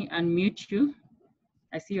 let me unmute you.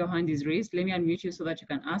 I see your hand is raised. Let me unmute you so that you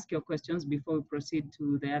can ask your questions before we proceed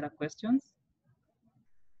to the other questions.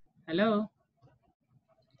 Hello.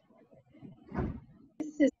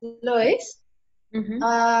 This is Lois.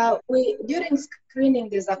 During screening,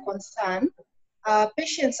 there's a concern.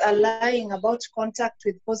 Patients are lying about contact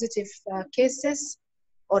with positive cases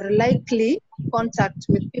or likely contact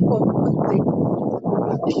with people with.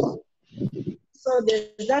 So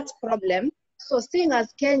there's that problem. So seeing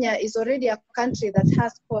as Kenya is already a country that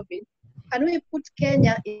has COVID, can we put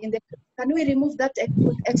Kenya in the, can we remove that,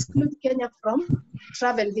 exclude Kenya from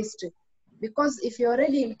travel history? Because if you're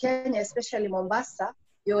already in Kenya, especially Mombasa,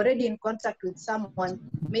 you're already in contact with someone,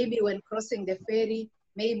 maybe when crossing the ferry,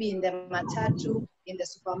 maybe in the matatu, in the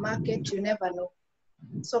supermarket, you never know.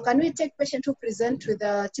 So can we take patients who present with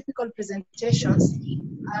typical presentations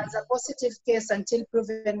as a positive case until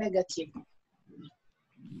proven negative?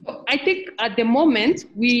 I think at the moment,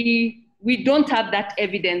 we don't have that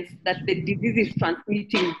evidence that the disease is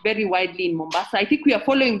transmitting very widely in Mombasa. I think we are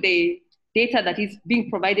following the data that is being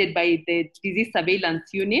provided by the disease surveillance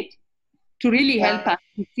unit to really help us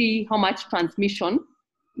to see how much transmission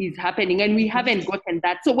is happening, and we haven't gotten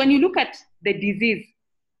that. So when you look at the disease,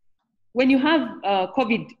 when you have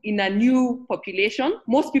COVID in a new population,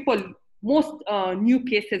 most new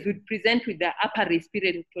cases would present with the upper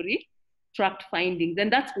respiratory tract findings,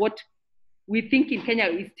 and that's what we think in Kenya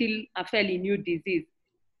is still a fairly new disease.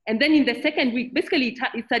 And then in the second week, basically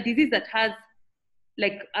it's a disease that has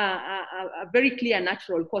like a very clear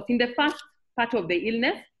natural cause. In the first part of the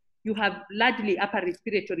illness, you have largely upper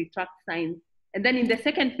respiratory tract signs. And then in the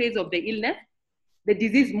second phase of the illness, the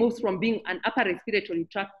disease moves from being an upper respiratory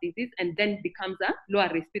tract disease and then becomes a lower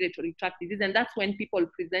respiratory tract disease. And that's when people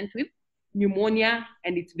present with pneumonia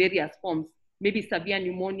and its various forms, maybe severe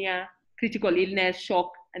pneumonia, critical illness,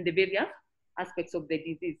 shock, and the various aspects of the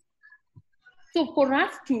disease. So for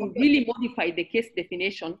us to really modify the case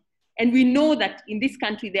definition, and we know that in this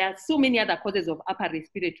country, there are so many other causes of upper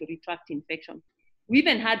respiratory tract infection. We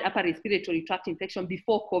even had upper respiratory tract infection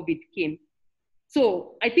before COVID came.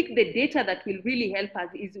 So I think the data that will really help us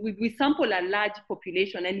is we sample a large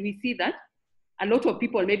population and we see that a lot of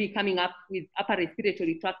people may be coming up with upper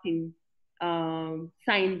respiratory tract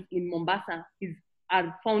signs in Mombasa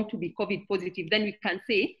are found to be COVID positive. Then we can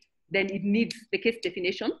say, then it needs the case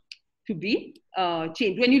definition to be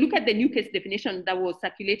changed. When you look at the new case definition that was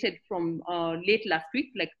circulated from late last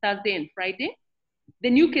week, like Thursday and Friday, the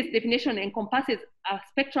new case definition encompasses a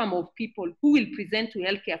spectrum of people who will present to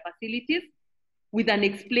healthcare facilities with an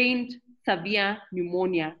explained severe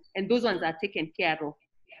pneumonia, and those ones are taken care of.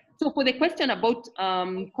 So for the question about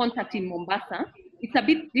contact in Mombasa, it's a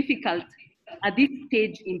bit difficult at this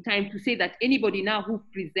stage in time to say that anybody now who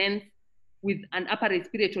presents with an upper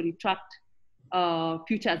respiratory tract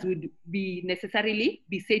features would be necessarily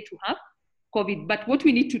be said to have COVID. But what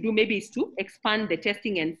we need to do maybe is to expand the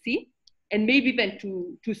testing and see, and maybe even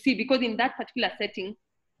to see, because in that particular setting,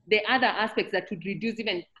 the other aspects that would reduce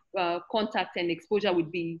even contact and exposure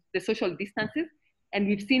would be the social distances. And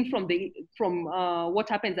we've seen from what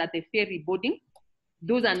happens at the ferry boarding,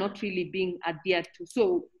 those are not really being adhered to.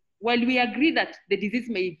 So while we agree that the disease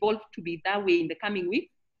may evolve to be that way in the coming week,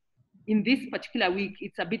 in this particular week,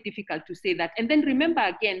 it's a bit difficult to say that. And then remember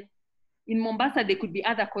again, in Mombasa, there could be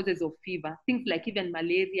other causes of fever, things like even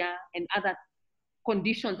malaria and other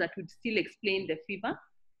conditions that would still explain the fever.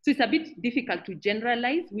 So it's a bit difficult to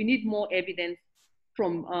generalize. We need more evidence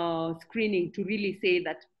from screening to really say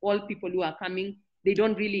that all people who are coming, they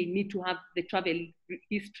don't really need to have the travel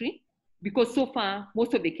history, because so far,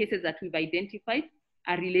 most of the cases that we've identified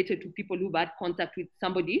are related to people who've had contact with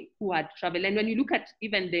somebody who had traveled. And when you look at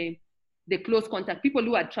even the close contact, people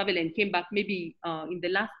who had traveled and came back maybe in the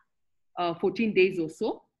last 14 days or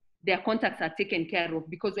so, their contacts are taken care of,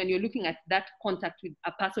 because when you're looking at that contact with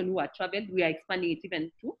a person who had traveled, we are expanding it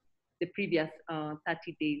even to the previous 30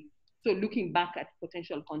 days. So looking back at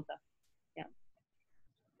potential contact, yeah.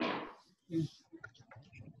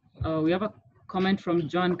 We have a comment from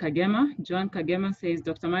John Kagema. John Kagema says,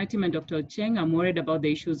 Dr. Maritim and Dr. Cheng, I'm worried about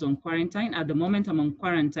the issues on quarantine. At the moment, I'm on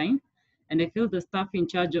quarantine, and I feel the staff in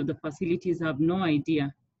charge of the facilities have no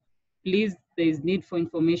idea. Please, there is need for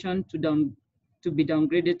information to be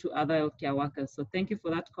downgraded to other healthcare workers. So thank you for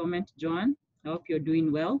that comment, John. I hope you're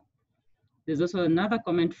doing well. There's also another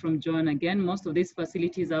comment from John again. Most of these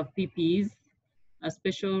facilities have PPEs, a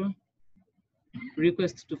special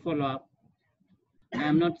request to follow up.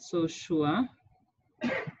 I'm not so sure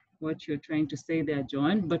what you're trying to say there,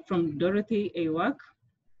 John, but from Dorothy Awak.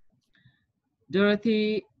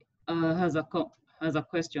 Dorothy has a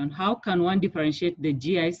question. How can one differentiate the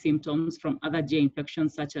GI symptoms from other GI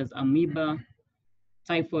infections such as amoeba,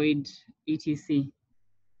 typhoid, etc.?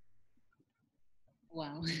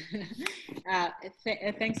 Wow.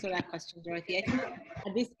 Thanks for that question, Dorothy. I think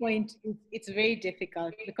at this point, it's very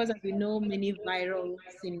difficult because, as we know, many viral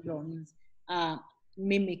syndromes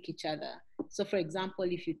mimic each other. So, for example,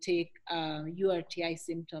 if you take URTI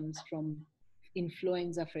symptoms from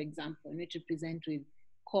influenza, for example, which present with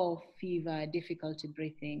cough, fever, difficulty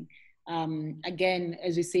breathing. Again,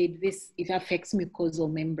 as we said, it affects mucosal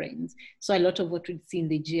membranes. So a lot of what we'd see in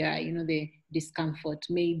the GI, the discomfort,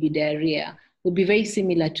 maybe diarrhea, would be very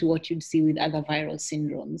similar to what you'd see with other viral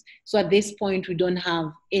syndromes. So at this point, we don't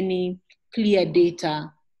have any clear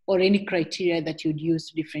data or any criteria that you'd use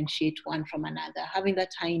to differentiate one from another. Having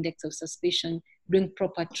that high index of suspicion, doing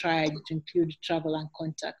proper trials to include travel and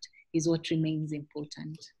contact is what remains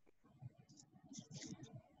important.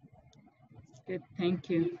 Good, thank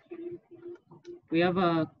you. We have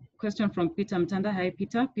a question from Peter Mtanda. Hi,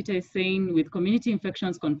 Peter. Peter is saying, with community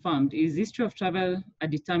infections confirmed, is history of travel a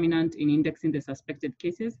determinant in indexing the suspected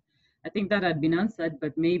cases? I think that had been answered,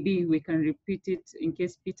 but maybe we can repeat it in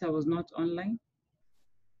case Peter was not online.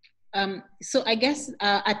 So I guess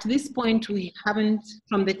at this point, we haven't,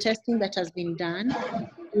 from the testing that has been done,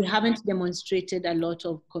 we haven't demonstrated a lot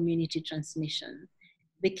of community transmission.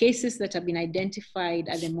 The cases that have been identified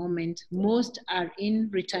at the moment, most are in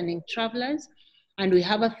returning travelers, and we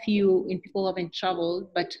have a few in people who haven't traveled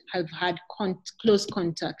but have had close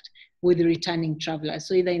contact with the returning travelers.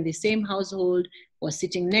 So either in the same household or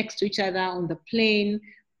sitting next to each other on the plane,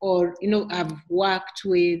 or have worked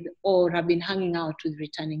with or have been hanging out with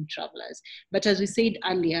returning travelers. But as we said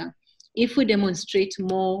earlier, if we demonstrate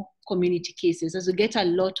more community cases, as we get a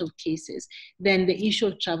lot of cases, then the issue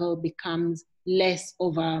of travel becomes less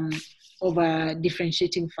of a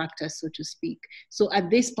differentiating factor, so to speak. So at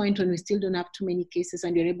this point, when we still don't have too many cases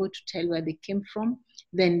and you're able to tell where they came from,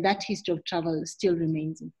 then that history of travel still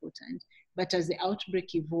remains important. But as the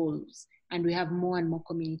outbreak evolves and we have more and more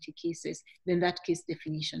community cases, then that case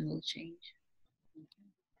definition will change.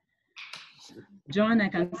 John, I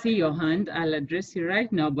can see your hand. I'll address you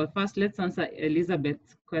right now, but first let's answer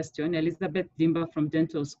Elizabeth's question. Elizabeth Dimba from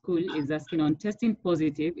Dental School is asking, on testing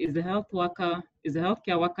positive, is the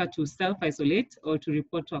healthcare worker to self-isolate or to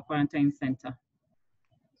report to a quarantine center?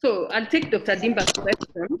 So I'll take Dr. Dimba's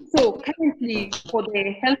question. So currently for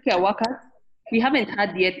the healthcare workers, we haven't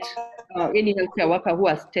had yet any healthcare worker who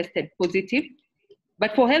has tested positive.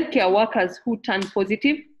 But for healthcare workers who turn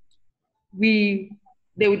positive,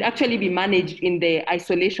 they would actually be managed in the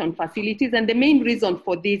isolation facilities. And the main reason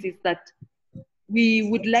for this is that we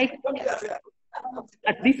would like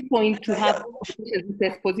at this point to have patients who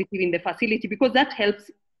test positive in the facility, because that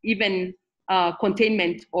helps even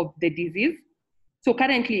containment of the disease. So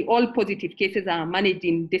currently all positive cases are managed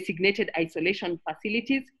in designated isolation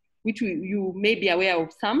facilities, which you may be aware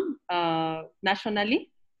of some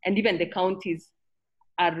nationally, and even the counties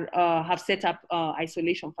have set up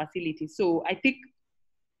isolation facilities. So I think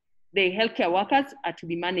the healthcare workers are to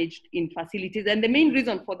be managed in facilities. And the main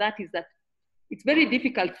reason for that is that it's very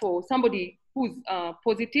difficult for somebody who's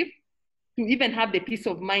positive to even have the peace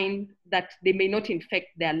of mind that they may not infect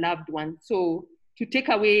their loved ones. So to take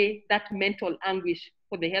away that mental anguish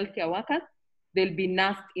for the healthcare workers, they'll be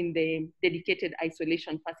nursed in the dedicated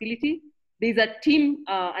isolation facility. There's a team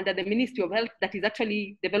under the Ministry of Health that is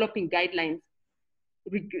actually developing guidelines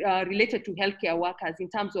related to healthcare workers in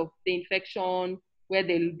terms of the infection, where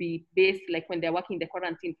they'll be based, like when they're working in the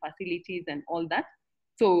quarantine facilities and all that.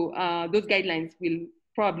 So those guidelines will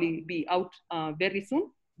probably be out very soon.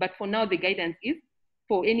 But for now, the guidance is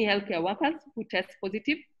for any healthcare workers who test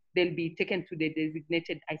positive, they'll be taken to the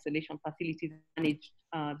designated isolation facilities managed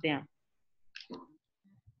there.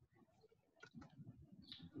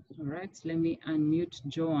 All right, let me unmute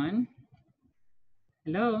Joan.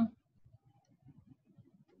 Hello.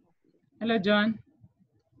 Hello, Joan.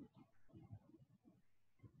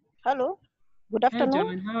 Hello, good afternoon. Hi,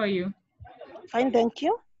 Joan, how are you? Fine, thank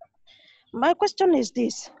you. My question is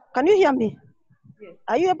this, can you hear me? Yes.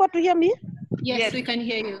 Are you able to hear me? Yes, we can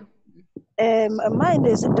hear you. Mine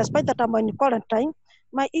is, despite that I'm in quarantine,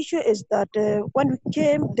 my issue is that when we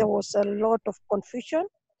came, there was a lot of confusion,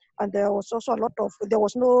 and there was also there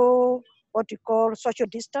was no, what you call, social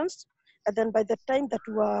distance. And then by the time that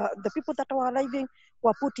the people that were arriving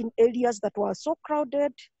were put in areas that were so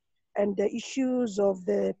crowded, and the issues of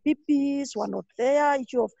the PPs were not there,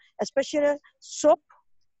 issue of especially soap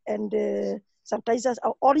and sanitizers,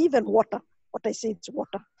 or even water. What I say, it's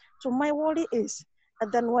water. So my worry is, and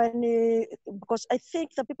then when, because I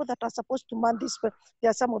think the people that are supposed to man this, they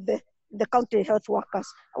are some of the county health workers.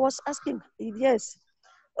 I was asking, yes,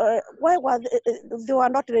 why were they were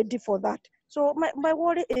not ready for that? So my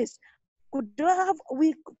worry is, could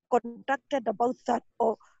we contacted about that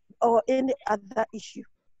or any other issue?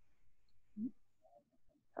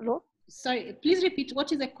 Hello? Sorry, please repeat.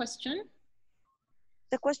 What is the question?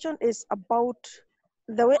 The question is about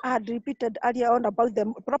the way I had repeated earlier on about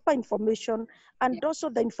the proper information, and also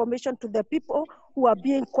the information to the people who are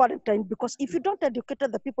being quarantined. Because if you don't educate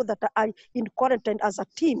the people that are in quarantine as a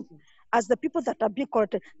team, as the people that are being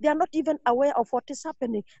quarantined, they are not even aware of what is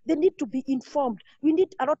happening. They need to be informed. We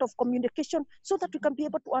need a lot of communication so that we can be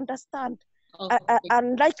able to understand. Okay.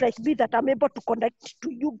 And like me, that I'm able to connect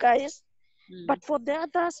to you guys. But for the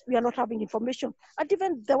others, we are not having information. And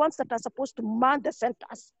even the ones that are supposed to man the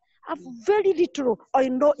centers have very little or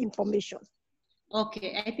no information.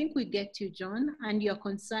 Okay, I think we get you, John, and your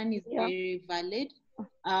concern is very valid.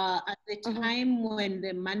 At the time when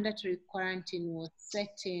the mandatory quarantine was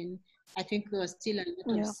set in, I think there was still a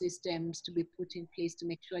lot of systems to be put in place to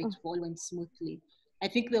make sure it all went smoothly. I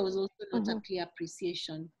think there was also not a clear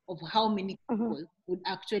appreciation of how many people would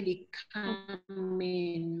actually come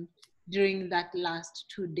in during that last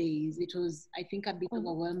 2 days. It was, I think, a bit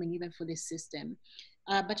overwhelming even for the system.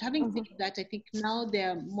 But having said that, I think now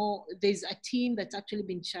there's a team that's actually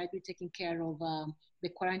been charged with taking care of the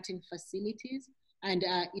quarantine facilities. And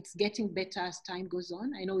it's getting better as time goes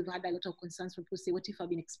on. I know we've had a lot of concerns from people say, what if I've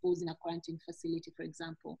been exposed in a quarantine facility, for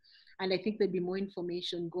example? And I think there'll be more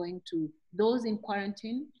information going to those in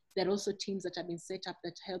quarantine. There are also teams that have been set up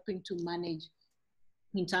that are helping to manage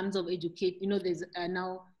in terms of educate. You know, there's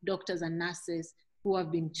now doctors and nurses who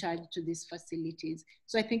have been charged to these facilities.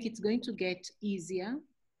 So I think it's going to get easier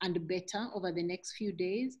and better over the next few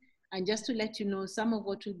days. And just to let you know, some of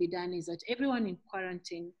what will be done is that everyone in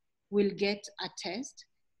quarantine will get a test,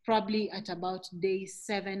 probably at about day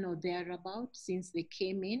 7 or thereabout since they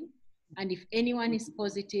came in. And if anyone is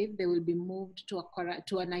positive, they will be moved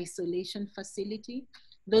to an isolation facility.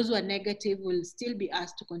 Those who are negative will still be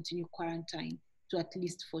asked to continue quarantine to at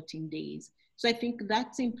least 14 days. So I think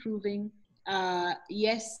that's improving.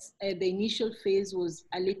 Yes, the initial phase was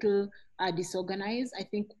a little disorganized. I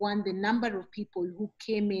think the number of people who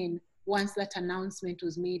came in once that announcement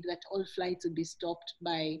was made that all flights would be stopped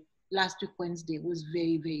by last week Wednesday was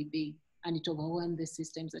very, very big, and it overwhelmed the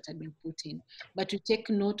systems that had been put in. But we take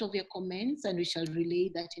note of your comments and we shall relay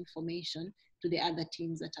that information to the other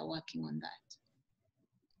teams that are working on that.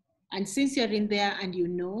 And since you're in there and you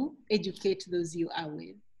know, educate those you are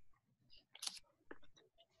with.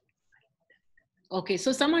 Okay,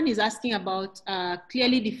 so someone is asking about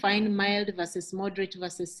clearly defined mild versus moderate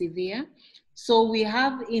versus severe. So we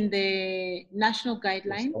have in the national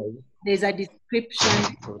guideline, there's a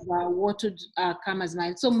description of what would come as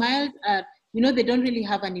mild. So mild, they don't really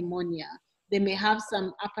have a pneumonia. They may have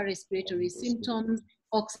some upper respiratory symptoms,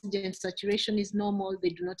 oxygen saturation is normal, they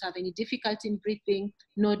do not have any difficulty in breathing,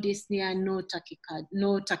 no dyspnea, no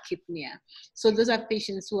tachypnea. So those are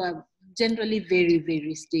patients who are generally very,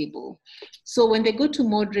 very stable. So when they go to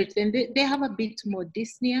moderate, then they have a bit more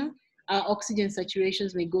dyspnea. Oxygen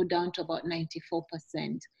saturations may go down to about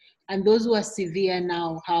 94%. And those who are severe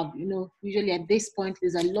now have, usually at this point,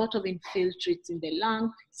 there's a lot of infiltrates in the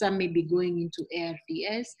lung. Some may be going into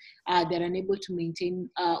ARDS. They're unable to maintain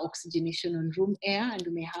oxygenation on room air, and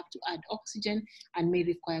we may have to add oxygen and may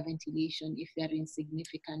require ventilation if they're in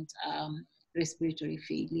significant respiratory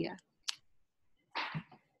failure.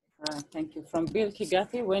 Thank you. From Bill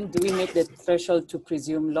Kigathi, when do we make the threshold to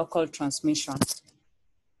presume local transmission?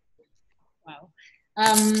 Wow.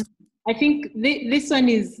 I think this one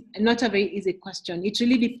is not a very easy question. It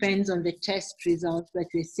really depends on the test results that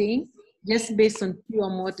we're seeing. Just based on pure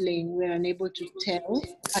modeling, we're unable to tell,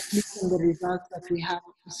 at least on the results that we have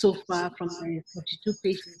so far from the 42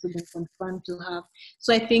 patients who've been confirmed to have.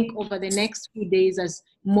 So I think over the next few days, as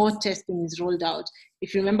more testing is rolled out,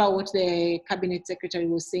 if you remember what the cabinet secretary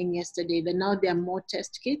was saying yesterday, that now there are more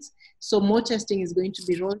test kits. So more testing is going to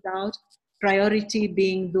be rolled out. Priority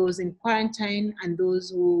being those in quarantine and those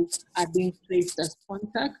who are being traced as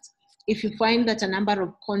contacts. If you find that a number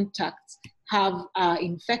of contacts have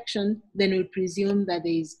infection, then we presume that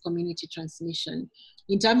there is community transmission.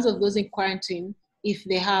 In terms of those in quarantine, if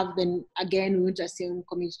they have, then again, we won't assume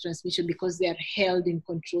community transmission because they are held in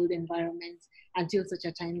controlled environments until such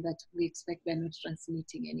a time that we expect they're not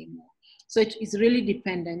transmitting anymore. So it is really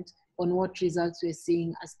dependent on what results we're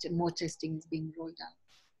seeing as more testing is being rolled out.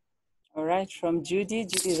 All right, from Judy.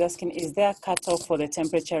 Judy is asking, is there a cutoff for the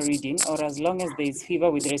temperature reading, or as long as there is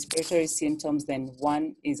fever with respiratory symptoms, then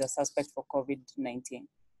one is a suspect for COVID-19?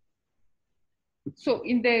 So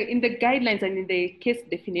in the guidelines and in the case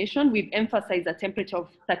definition, we've emphasized a temperature of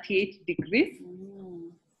 38 degrees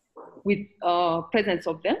with presence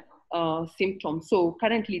of the symptoms. So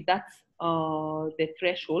currently that's the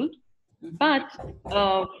threshold. But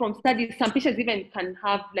from studies, some patients even can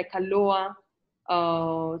have like a lower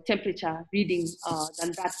temperature reading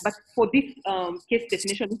than that. But for this case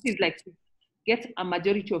definition, this is like to get a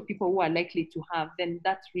majority of people who are likely to have, then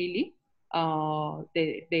that's really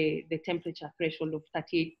the temperature threshold of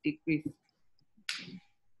 38 degrees.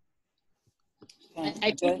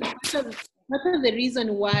 I think part of the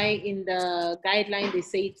reason why in the guideline they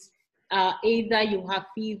say it's either you have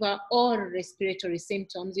fever or respiratory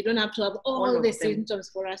symptoms, you don't have to have all the symptoms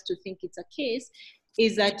for us to think it's a case,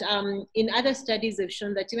 is that in other studies they've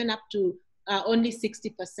shown that even up to only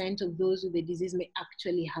 60% of those with the disease may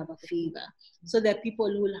actually have a fever. So there are people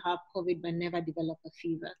who will have COVID but never develop a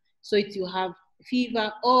fever. So if you have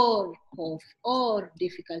fever or cough or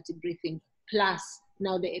difficulty breathing, plus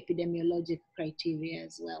now the epidemiologic criteria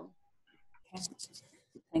as well.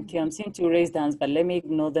 Thank you. I'm seeing two raised hands, but let me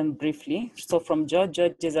ignore them briefly. So from George,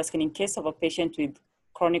 George is asking, in case of a patient with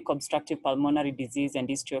chronic obstructive pulmonary disease and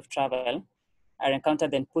history of travel, are encountered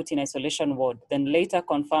then put in isolation ward, then later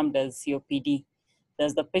confirmed as COPD,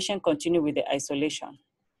 does the patient continue with the isolation?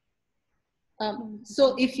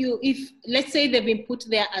 So if let's say they've been put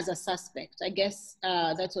there as a suspect, I guess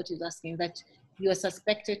that's what he's asking, that you are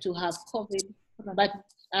suspected to have COVID, but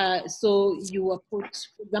so you were put,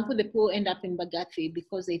 for example, the people end up in Bagathi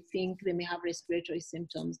because they think they may have respiratory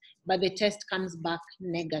symptoms, but the test comes back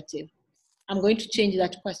negative. I'm going to change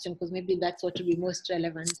that question because maybe that's what will be most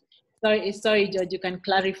relevant. Sorry, George, you can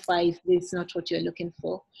clarify if this is not what you're looking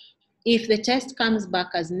for. If the test comes back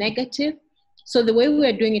as negative, So the way we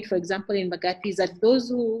are doing it, for example, in Magati, is that those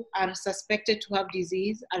who are suspected to have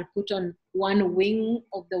disease are put on one wing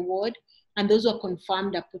of the ward, and those who are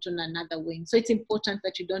confirmed are put on another wing. So it's important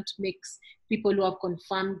that you don't mix people who have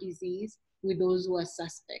confirmed disease with those who are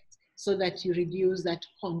suspect, so that you reduce that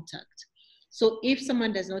contact. So if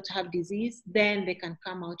someone does not have disease, then they can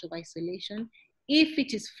come out of isolation. If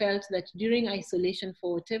it is felt that during isolation,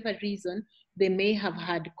 for whatever reason, they may have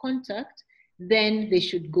had contact, then they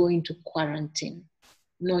should go into quarantine,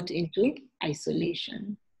 not into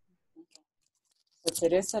isolation. So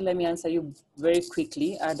Teresa, let me answer you very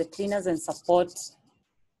quickly. Are the cleaners and support,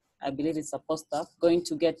 I believe it's support staff, going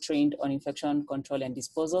to get trained on infection control and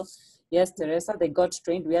disposal? Yes, Teresa, they got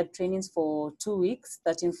trained. We had trainings for 2 weeks,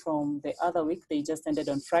 starting from the other week. They just ended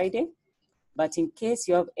on Friday. But in case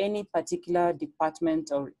you have any particular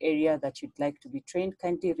department or area that you'd like to be trained,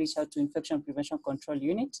 kindly reach out to Infection Prevention Control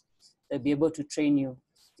Unit. They'll be able to train you.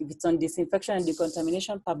 If it's on disinfection and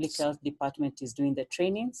decontamination, Public Health Department is doing the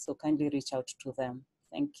training, so kindly reach out to them.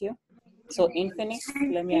 Thank you. So Infinix,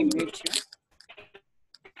 let me unmute you.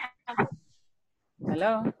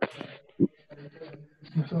 Hello?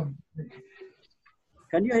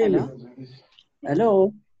 Can you hear me?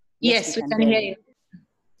 Hello? Yes, we can hear you.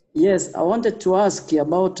 Yes, I wanted to ask you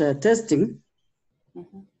about testing.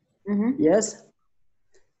 Yes.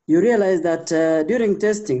 You realize that during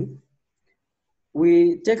testing,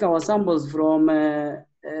 we take our samples from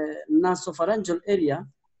nasopharyngeal area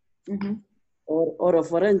or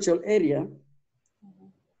oropharyngeal area.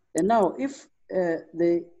 And now if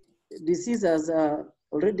the disease has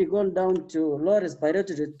already gone down to lower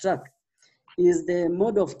respiratory tract, is the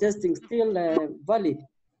mode of testing still valid?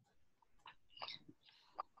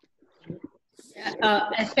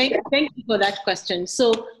 Thank you for that question.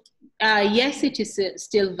 So yes, it is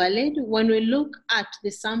still valid. When we look at the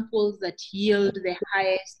samples that yield the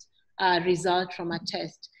highest result from a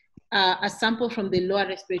test, a sample from the lower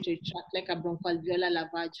respiratory tract, like a bronchoalveolar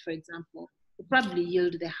lavage, for example, will probably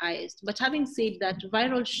yield the highest. But having said that,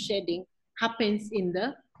 viral shedding happens in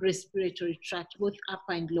the respiratory tract, both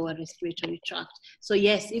upper and lower respiratory tract. So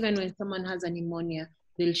yes, even when someone has a pneumonia,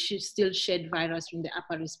 they'll still shed virus from the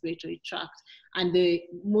upper respiratory tract. And the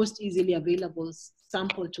most easily available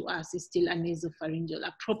sample to us is still a nasopharyngeal,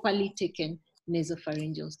 a properly taken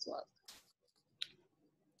nasopharyngeal swab.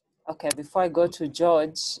 Okay, before I go to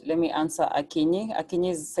George, let me answer Akinyi.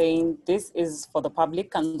 Akinyi is saying this is for the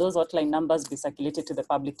public. Can those hotline numbers be circulated to the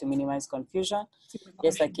public to minimize confusion?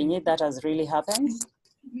 Yes, Akinyi, that has really happened.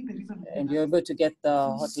 And you're able to get the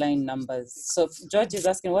hotline numbers. So George is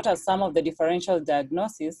asking, what are some of the differential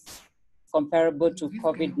diagnoses comparable to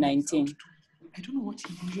COVID-19? I don't know what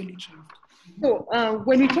he usually tries. So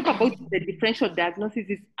when we talk about the differential diagnosis,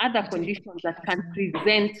 it's other conditions that can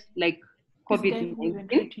present like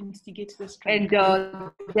COVID-19. And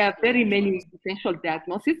there are very many differential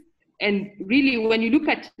diagnoses. And really, when you look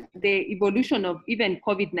at the evolution of even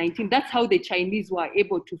COVID-19, that's how the Chinese were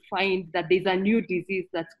able to find that there's a new disease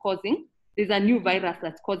that's causing, there's a new virus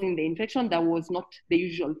that's causing the infection that was not the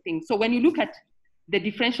usual thing. So when you look at the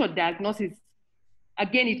differential diagnosis,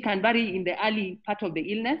 again, it can vary in the early part of the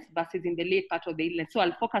illness versus in the late part of the illness. So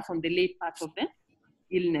I'll focus on the late part of the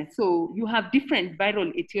illness. So you have different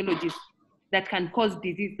viral etiologies that can cause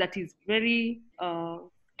disease that is very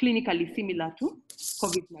clinically similar to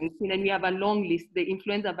COVID-19. And we have a long list: the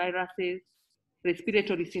influenza viruses,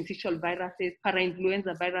 respiratory syncytial viruses,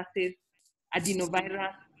 parainfluenza viruses,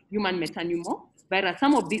 adenovirus, human metapneumovirus.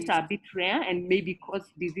 Some of these are a bit rare and maybe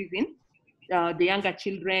cause disease in the younger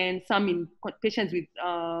children, some in patients with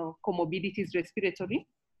comorbidities, respiratory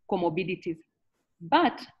comorbidities.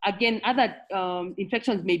 But again, other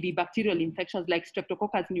infections may be bacterial infections like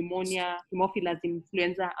Streptococcus pneumonia, Haemophilus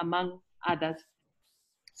influenza, among others.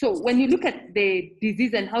 So when you look at the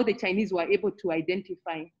disease and how the Chinese were able to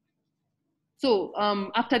identify. So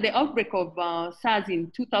after the outbreak of SARS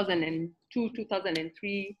in 2002,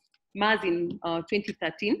 2003, MERS in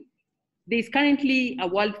 2013, there is currently a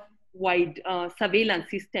worldwide surveillance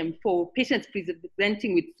system for patients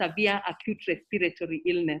presenting with severe acute respiratory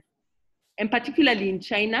illness. And particularly in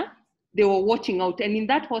China, they were watching out. And in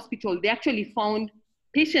that hospital, they actually found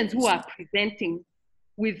patients who are presenting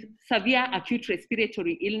with severe acute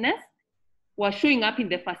respiratory illness were showing up in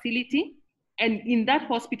the facility. And in that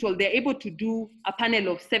hospital, they're able to do a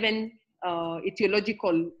panel of 7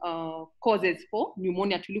 etiological causes for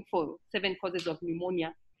pneumonia, to look for 7 causes of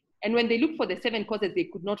pneumonia. And when they looked for the 7 causes, they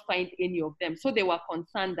could not find any of them. So they were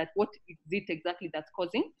concerned that what is it exactly that's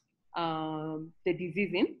causing the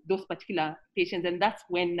disease in those particular patients. And that's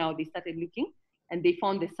when now they started looking and they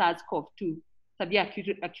found the SARS-CoV-2, severe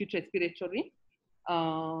acute respiratory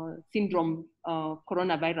syndrome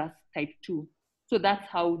coronavirus type 2. So that's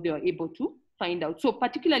how they were able to find out. So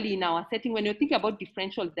particularly in our setting, when you're thinking about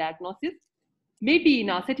differential diagnosis, maybe in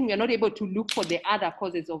our setting, we're not able to look for the other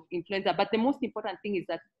causes of influenza, but the most important thing is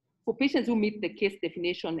that for patients who meet the case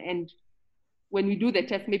definition, and when we do the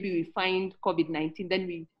test, maybe we find COVID-19, then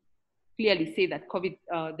we clearly say that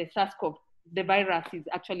the SARS-CoV, the virus is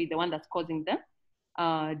actually the one that's causing the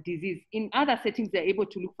disease. In other settings, they're able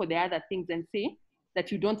to look for the other things and say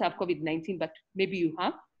that you don't have COVID-19, but maybe you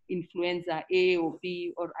have influenza A or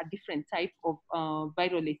B or a different type of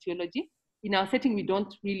viral etiology. In our setting, we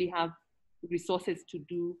don't really have resources to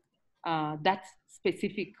do that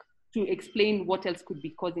specific, to explain what else could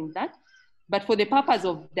be causing that. But for the purpose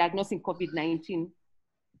of diagnosing COVID-19,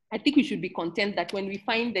 I think we should be content that when we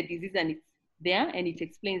find the disease and it's there and it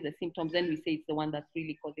explains the symptoms, then we say it's the one that's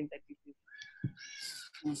really causing the disease.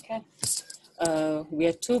 Okay. We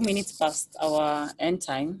are 2 minutes past our end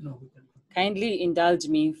time. Kindly indulge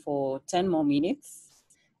me for 10 more minutes.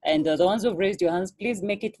 And the ones who've raised your hands, please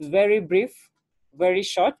make it very brief, very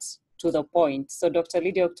short, to the point. So Dr.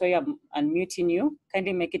 Lydia Octoy, I'm unmuting you.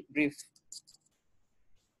 Kindly make it brief.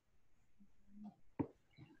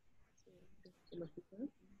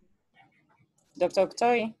 Dr.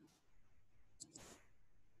 Octoy?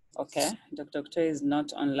 Okay, Dr. Octoy is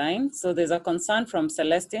not online. So there's a concern from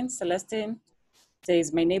Celestine. Celestine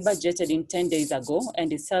says, my neighbor jetted in 10 days ago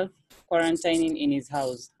and is self-quarantining in his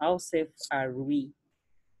house. How safe are we?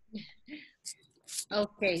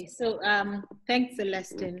 Okay, so thanks,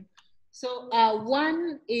 Celestine. So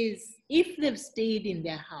one is, if they've stayed in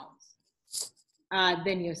their house,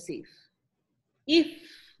 then you're safe. If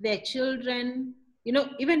their children, you know,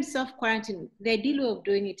 even self-quarantine, the ideal way of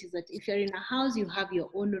doing it is that if you're in a house, you have your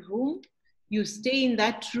own room, you stay in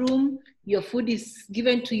that room, your food is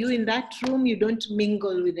given to you in that room, you don't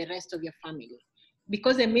mingle with the rest of your family.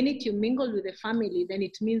 Because the minute you mingle with the family, then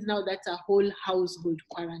it means now that's a whole household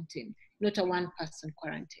quarantine, not a one-person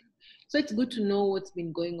quarantine. So it's good to know what's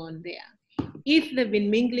been going on there. If they've been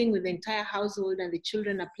mingling with the entire household and the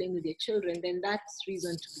children are playing with their children, then that's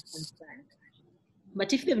reason to be concerned.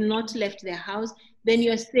 But if they've not left their house, then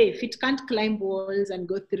you're safe. It can't climb walls and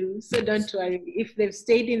go through, so don't worry. If they've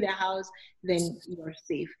stayed in their house, then you're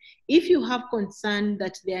safe. If you have concern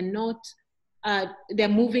that they're not, they're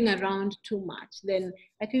moving around too much, then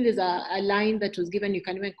I think there's a line that was given. You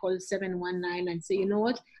can even call 719 and say, you know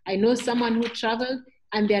what, I know someone who traveled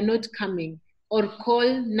and they're not coming. Or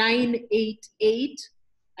call 988.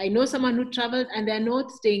 I know someone who traveled and they're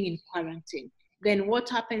not staying in quarantine. Then what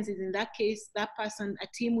happens is, in that case, that person, a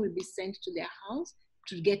team will be sent to their house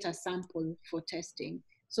to get a sample for testing,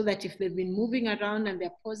 so that if they've been moving around and they're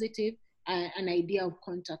positive, an idea of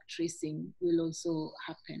contact tracing will also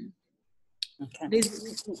happen. Okay.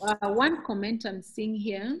 There's one comment I'm seeing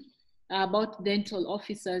here about dental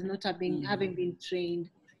officers not having been trained.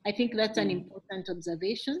 I think that's an important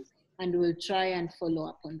observation, and we'll try and follow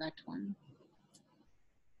up on that one.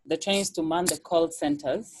 The training is to man the call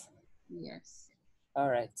centers. Yes. All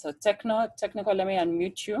right, so technical, let me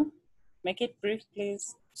unmute you. Make it brief,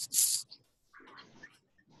 please.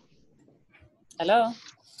 Hello?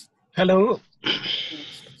 Hello?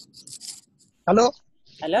 Hello?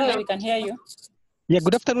 Hello, we can hear you. Yeah,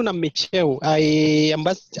 good afternoon, I'm Michelle.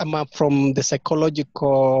 I'm from the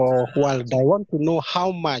psychological world. I want to know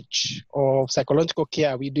how much of psychological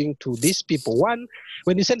care are we doing to these people? One,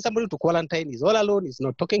 when you send somebody to quarantine, he's all alone, he's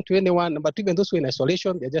not talking to anyone, but even those who are in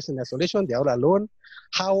isolation, they're just in isolation, they're all alone.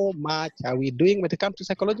 How much are we doing when it comes to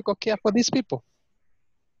psychological care for these people?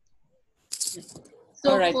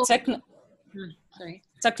 So all right,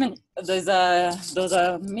 there's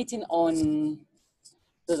a meeting on,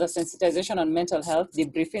 there's a sensitization on mental health. The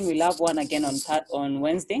briefing, we'll have one again on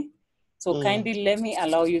Wednesday. So kindly let me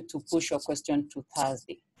allow you to push your question to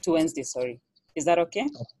Wednesday, sorry. Is that okay?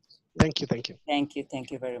 Thank you, thank you. Thank you,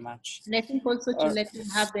 thank you very much. And I think also to let them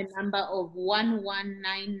have the number of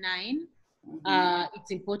 1199.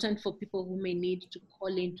 It's important for people who may need to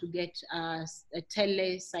call in to get a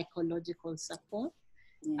tele-psychological support.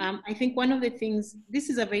 I think one of the things, this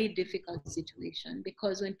is a very difficult situation,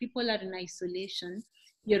 because when people are in isolation,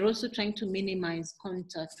 you're also trying to minimize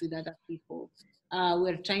contact with other people.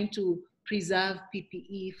 We're trying to preserve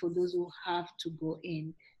PPE for those who have to go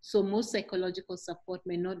in. So most psychological support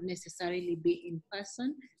may not necessarily be in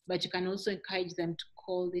person, but you can also encourage them to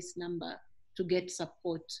call this number to get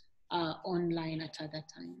support online at other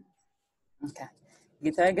times. Okay.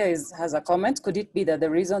 Gitaiga has a comment. Could it be that the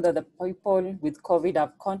reason that the people with COVID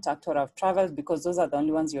have contact or have traveled because those are the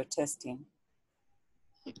only ones you're testing?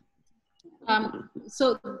 Well,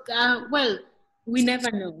 We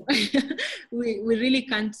never know. we really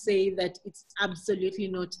can't say that it's absolutely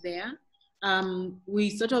not there. We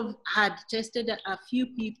sort of had tested a few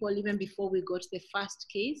people even before we got the first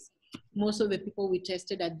case. Most of the people we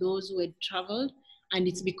tested are those who had traveled, and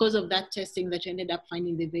it's because of that testing that you ended up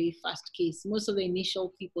finding the very first case. Most of the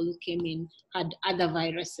initial people who came in had other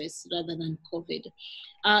viruses rather than COVID.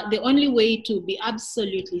 The only way to be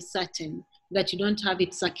absolutely certain that you don't have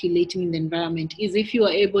it circulating in the environment is if you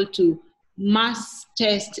are able to mass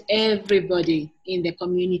test everybody in the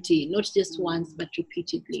community, not just once, but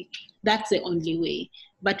repeatedly. That's the only way.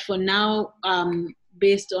 But for now,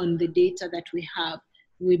 based on the data that we have,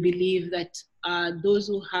 we believe that those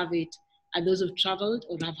who have it are those who've traveled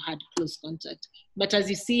or have had close contact. But as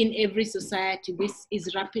you see in every society, this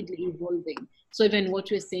is rapidly evolving. So even what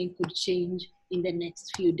we're saying could change in the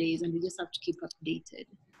next few days, and we just have to keep updated.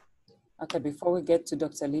 Okay, before we get to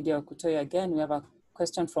Dr. Lydia Okutoyo again, we have a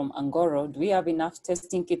question from Angoro. Do we have enough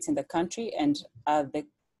testing kits in the country, and are the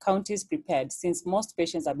counties prepared, since most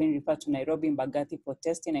patients are being referred to Nairobi and Mbagathi for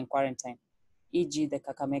testing and quarantine, e.g. the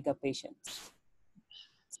Kakamega patients?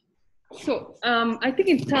 So I think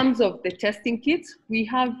in terms of the testing kits, we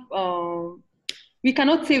have, we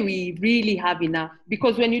cannot say we really have enough,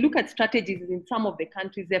 because when you look at strategies in some of the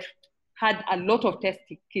countries, they've had a lot of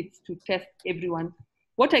testing kits to test everyone.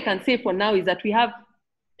 What I can say for now is that we have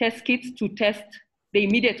test kits to test the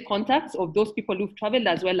immediate contacts of those people who've traveled,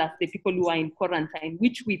 as well as the people who are in quarantine,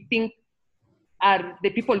 which we think are the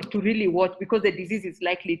people to really watch, because the disease is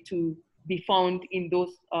likely to be found in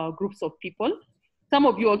those groups of people. Some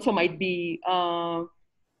of you also might be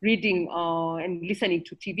reading and listening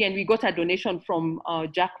to TV, and we got a donation from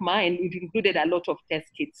Jack Ma, and it included a lot of test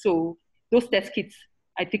kits. So those test kits,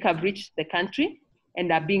 I think, have reached the country and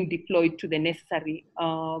are being deployed to the necessary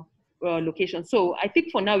locations. So I think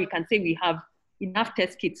for now we can say we have enough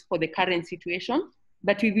test kits for the current situation,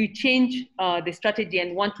 but we will change the strategy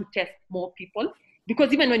and want to test more people.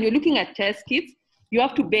 Because even when you're looking at test kits, you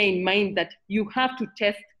have to bear in mind that you have to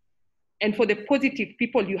test, and for the positive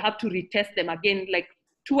people, you have to retest them again, like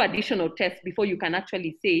 2 additional tests before you can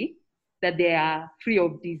actually say that they are free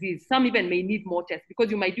of disease. Some even may need more tests,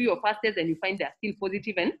 because you might do your first test and you find they're still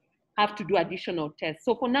positive and have to do additional tests.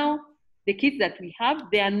 So for now, the kits that we have,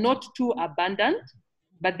 they are not too abundant,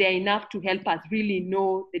 but they are enough to help us really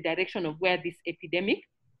know the direction of where this epidemic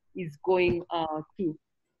is going to.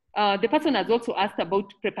 The person has also asked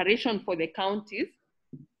about preparation for the counties.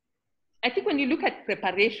 I think when you look at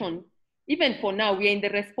preparation, even for now, we are in the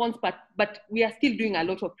response, but we are still doing a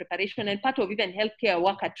lot of preparation, and part of even healthcare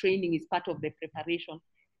worker training is part of the preparation.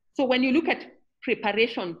 So when you look at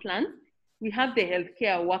preparation plans, we have the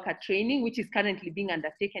healthcare worker training, which is currently being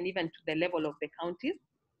undertaken even to the level of the counties.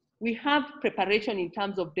 We have preparation in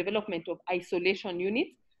terms of development of isolation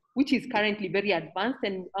units, which is currently very advanced.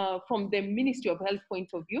 And from the Ministry of Health point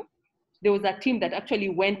of view, there was a team that actually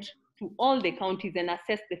went to all the counties and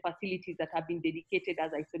assessed the facilities that have been dedicated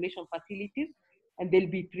as isolation facilities. And they'll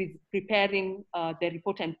be preparing the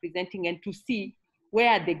report and presenting, and to see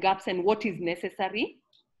where are the gaps and what is necessary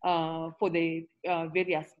for the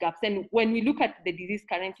various gaps. And when we look at the disease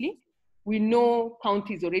currently, we know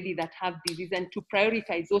counties already that have disease, and to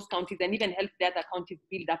prioritize those counties and even help the other counties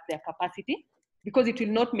build up their capacity, because it will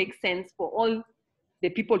not make sense for all the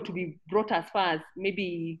people to be brought as far as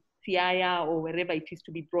maybe Siaya or wherever it is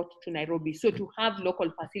to be brought to Nairobi. So to have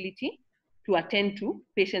local facility to attend to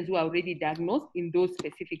patients who are already diagnosed in those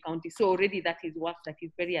specific counties. So already that is work that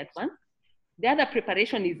is very advanced. The other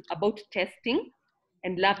preparation is about testing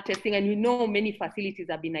and lab testing. And you know many facilities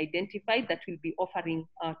have been identified that will be offering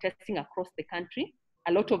testing across the country.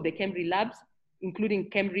 A lot of the KEMRI labs, including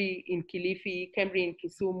KEMRI in Kilifi, KEMRI in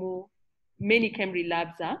Kisumu, many KEMRI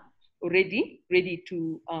labs are already ready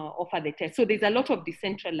to offer the test. So there's a lot of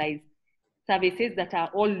decentralized services that are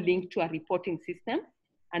all linked to a reporting system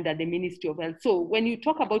under the Ministry of Health. So when you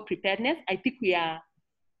talk about preparedness, I think we are,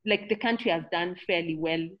 like, the country has done fairly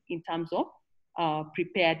well in terms of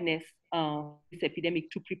preparedness, this epidemic,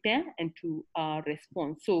 to prepare and to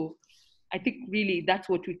respond. So I think really that's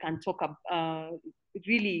what we can talk about,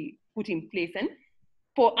 really put in place. And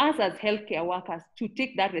for us as healthcare workers to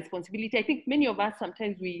take that responsibility, I think many of us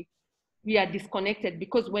sometimes we are disconnected,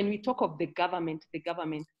 because when we talk of the government,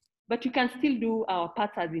 but we can still do our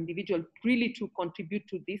parts as individuals really to contribute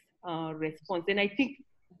to this response. And I think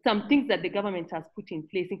some things that the government has put in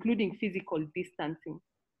place, including physical distancing,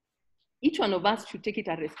 each one of us should take it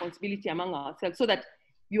a responsibility among ourselves, so that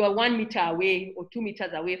you are 1 meter away or 2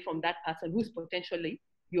 meters away from that person who's potentially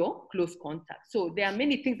your close contact. So there are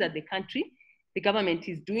many things that the government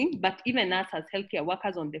is doing, but even us as healthcare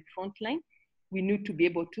workers on the front line, we need to be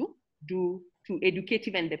able to do to educate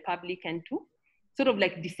even the public and to sort of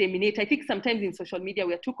like disseminate. I think sometimes in social media,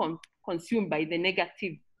 we are too consumed by the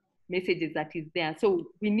negative messages that is there. So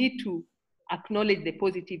we need to acknowledge the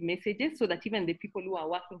positive messages so that even the people who are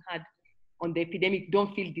working hard on the epidemic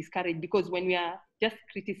don't feel discouraged, because when we are just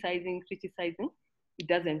criticizing, it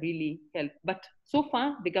doesn't really help. But so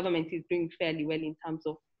far, the government is doing fairly well in terms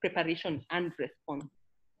of preparation and response.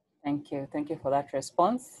 Thank you. Thank you for that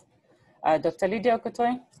response. Dr. Lydia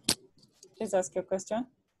Okotoi, please ask your question.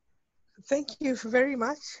 Thank you very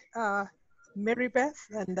much, Mary Beth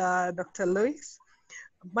and Dr. Lois.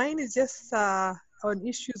 Mine is just on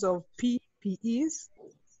issues of PPEs,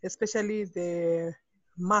 especially the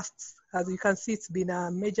masks. As you can see, it's been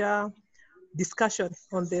a major discussion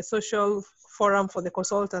on the social forum for the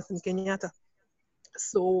consultants in Kenyatta.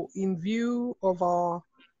 So in view of our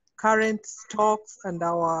current stocks and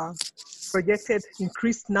our projected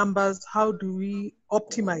increased numbers, how do we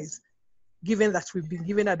optimize, given that we've been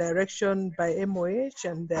given a direction by MOH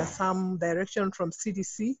and there's some direction from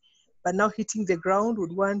CDC, but now hitting the ground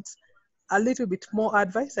would want a little bit more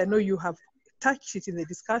advice. I know you have touched it in the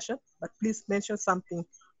discussion, but please mention something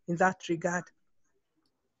in that regard.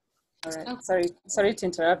 All right. Sorry to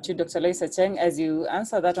interrupt you, Dr. Lois Acheng. As you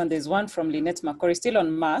answer that one, there's one from Lynette Makori, still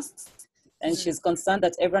on masks, and she's concerned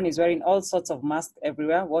that everyone is wearing all sorts of masks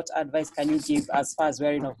everywhere. What advice can you give as far as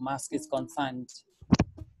wearing of masks is concerned?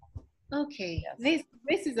 Okay, yes.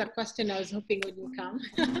 This is a question I was hoping wouldn't come,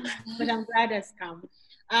 but I'm glad it's come.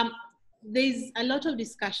 There's a lot of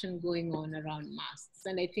discussion going on around masks,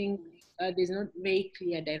 and I think there's not very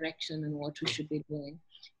clear direction on what we should be doing.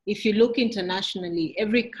 If you look internationally,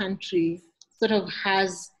 every country sort of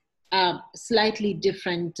has slightly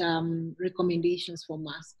different recommendations for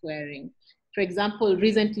mask wearing. For example,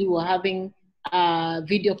 recently we're having a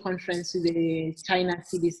video conference with the China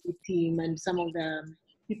CDC team and some of the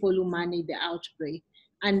people who manage the outbreak.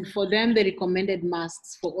 And for them, they recommended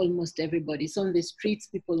masks for almost everybody. So on the streets,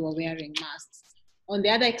 people were wearing masks. On the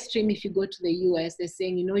other extreme, if you go to the US, they're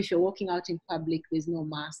saying, you know, if you're walking out in public, there's no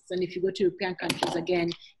masks. And if you go to European countries,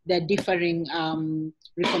 again, there are differing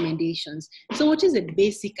recommendations. So what is the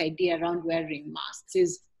basic idea around wearing masks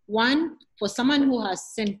is, one, for someone who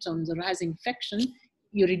has symptoms or has infection,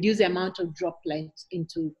 you reduce the amount of droplets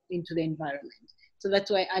into the environment. So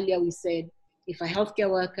that's why earlier we said, if a healthcare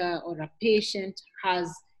worker or a patient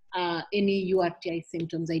has any URTI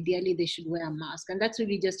symptoms, ideally they should wear a mask. And that's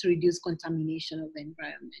really just to reduce contamination of the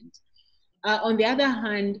environment. On the other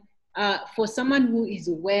hand, for someone who is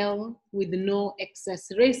well with no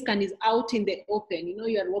excess risk and is out in the open, you know,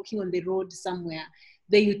 you are walking on the road somewhere,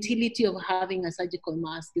 the utility of having a surgical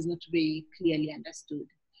mask is not very clearly understood.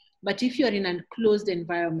 But if you're in a closed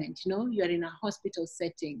environment, you know, you're in a hospital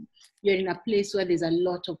setting, you're in a place where there's a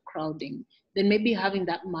lot of crowding, then maybe having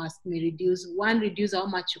that mask may reduce how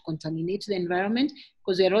much you contaminate the environment,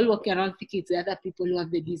 because we're all walking around thinking it's the other people who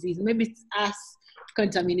have the disease. Maybe it's us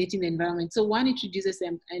contaminating the environment. So one, it reduces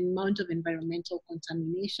the amount of environmental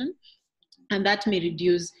contamination, and that may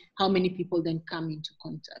reduce how many people then come into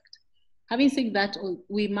contact. Having said that,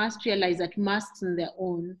 we must realize that masks on their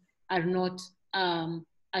own are not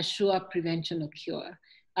a sure prevention or cure.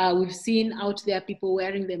 We've seen out there people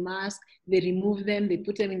wearing the mask, they remove them, they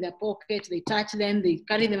put them in their pocket, they touch them, they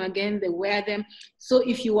carry them again, they wear them. So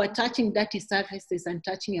if you are touching dirty surfaces and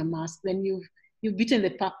touching a mask, then you've beaten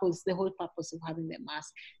the whole purpose of having the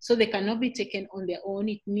mask. So they cannot be taken on their own.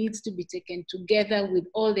 It needs to be taken together with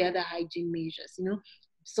all the other hygiene measures, you know,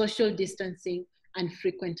 social distancing and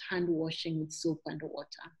frequent hand washing with soap and water.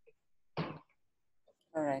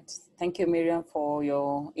 All right. Thank you, Miriam, for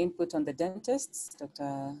your input on the dentists.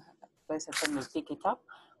 Dr. Lois Acheng will pick it up.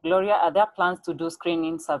 Gloria, are there plans to do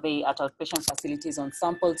screening survey at outpatient facilities on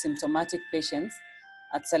sampled symptomatic patients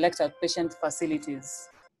at select outpatient facilities?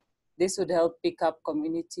 This would help pick up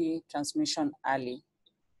community transmission early.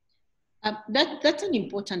 That's an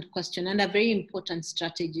important question and a very important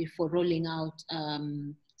strategy for rolling out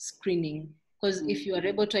screening. Because if you are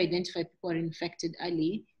able to identify people who are infected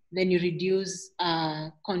early, then you reduce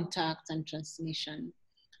contact and transmission.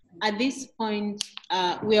 At this point,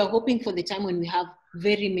 we are hoping for the time when we have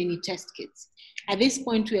very many test kits. At this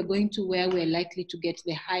point, we are going to where we're likely to get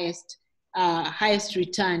the highest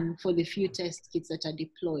return for the few test kits that are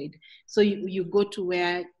deployed. So you go to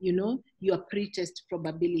where, you know, your pre-test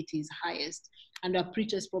probability is highest. And our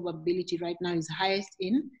pre-test probability right now is highest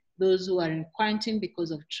in those who are in quarantine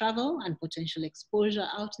because of travel and potential exposure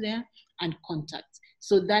out there and contacts.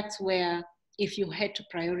 So that's where, if you had to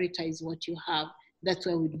prioritize what you have, that's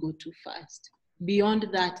where we'd go to first. Beyond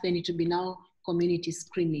that, then it would be now community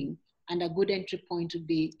screening, And a good entry point would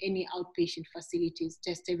be any outpatient facilities,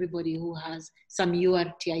 test everybody who has some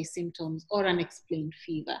URTI symptoms or unexplained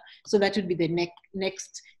fever. So that would be the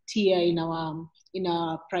next tier in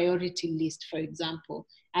our priority list, for example.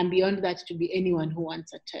 And beyond that, to be anyone who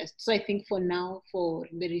wants a test. So I think for now, for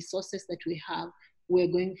the resources that we have, we're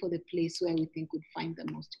going for the place where we think we'd find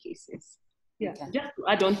the most cases. Yeah, just to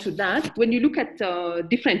add on to that, when you look at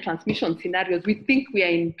different transmission scenarios, we think we are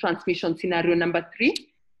in transmission scenario number 3,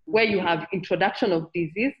 where you have introduction of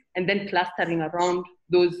disease and then clustering around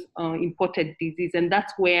those imported disease. And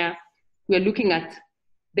that's where we're looking at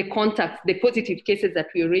the contacts, the positive cases that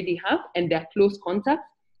we already have and their close contacts,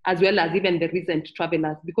 as well as even the recent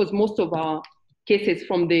travelers, because most of our cases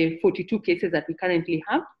from the 42 cases that we currently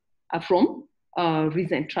have are from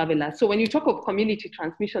recent travelers. So when you talk of community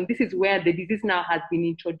transmission, this is where the disease now has been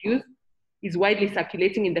introduced, is widely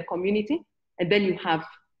circulating in the community, and then you have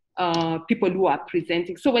people who are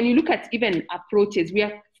presenting. So when you look at even approaches, we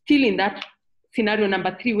are still in that scenario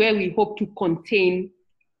number 3 where we hope to contain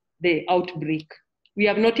the outbreak. We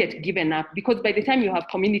have not yet given up, because by the time you have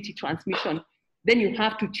community transmission, then you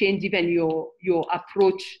have to change even your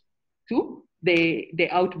approach to the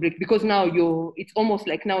outbreak, because now it's almost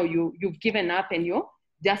like now you've given up and you're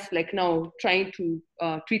just like now trying to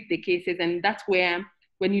treat the cases. And that's where,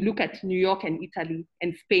 when you look at New York and Italy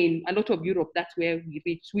and Spain, a lot of Europe, that's where we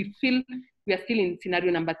reach. We feel we are still in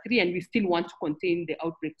scenario number 3 and we still want to contain the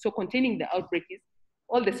outbreak. So containing the outbreak is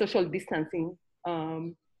all the social distancing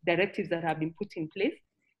directives that have been put in place,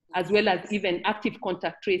 as well as even active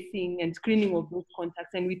contact tracing and screening of those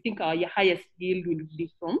contacts. And we think our highest yield will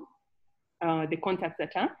be from the contacts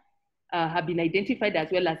that have been identified, as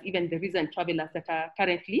well as even the recent travelers that are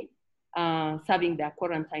currently serving their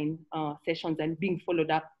quarantine sessions and being followed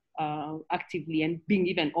up actively and being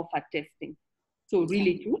even offered testing. So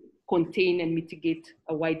really to contain and mitigate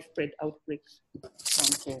a widespread outbreak.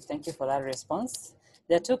 Thank you for that response.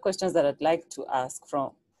 There are 2 questions that I'd like to ask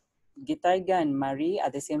from Gitaiga and Marie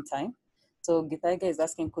at the same time. So Gitaiga is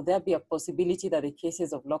asking, could there be a possibility that the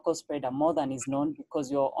cases of local spread are more than is known because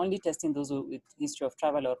you're only testing those with history of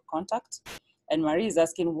travel or contact? And Marie is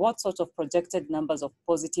asking, what sort of projected numbers of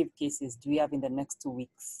positive cases do we have in the next 2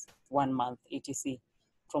 weeks, 1 month, etc.,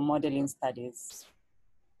 from modeling studies?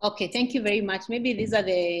 Okay, thank you very much. Maybe these are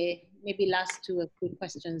the last 2 quick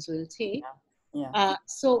questions we'll take. Yeah.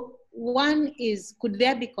 So one is, could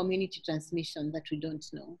there be community transmission that we don't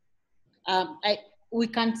know? We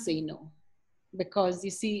can't say no, because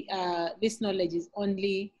you see, this knowledge is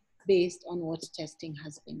only based on what testing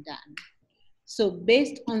has been done. So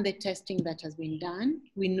based on the testing that has been done,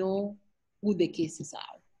 we know who the cases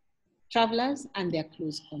are, travelers and their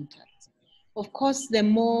close contacts. Of course, the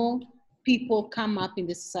more people come up in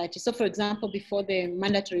the society. So for example, before the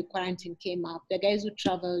mandatory quarantine came up, the guys who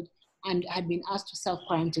traveled and had been asked to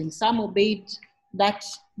self-quarantine, some obeyed that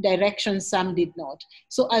direction, some did not.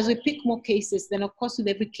 So as we pick more cases, then of course with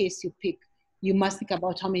every case you pick, you must think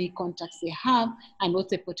about how many contacts they have and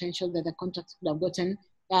what's the potential that the contacts could have gotten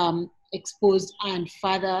exposed and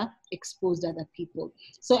further exposed other people.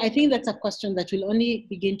 So I think that's a question that we'll only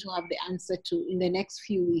begin to have the answer to in the next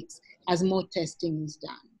few weeks as more testing is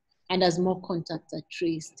done and as more contacts are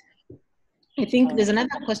traced. I think there's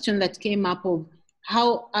another question that came up of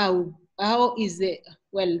how is the,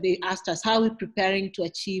 well, they asked us, how are we preparing to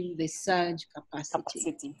achieve the surge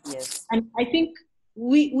capacity? Yes. And I think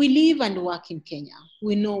we live and work in Kenya.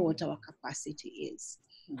 We know what our capacity is.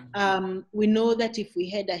 We know that if we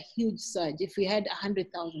had a huge surge, if we had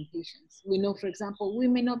 100,000 patients, we know, for example, we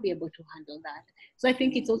may not be able to handle that. So I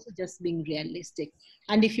think it's also just being realistic.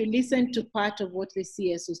 And if you listen to part of what the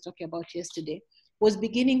CS was talking about yesterday, was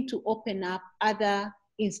beginning to open up other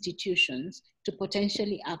institutions to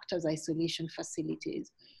potentially act as isolation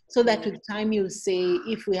facilities. So that with time you'll say,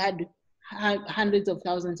 if we had hundreds of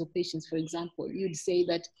thousands of patients, for example, you'd say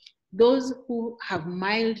that those who have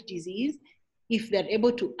mild disease, if they're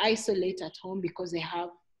able to isolate at home because they have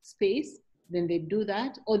space, then they do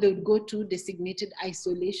that, or they would go to designated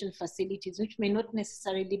isolation facilities, which may not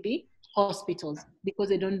necessarily be hospitals because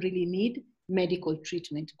they don't really need medical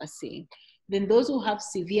treatment per se. Then those who have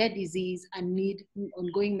severe disease and need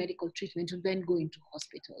ongoing medical treatment will then go into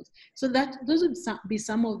hospitals. So that those would be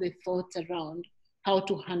some of the thoughts around how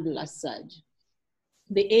to handle a surge.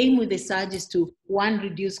 The aim with the surge is to, one,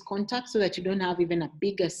 reduce contact so that you don't have even a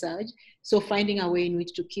bigger surge. So finding a way in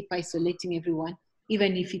which to keep isolating everyone,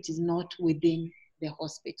 even if it is not within the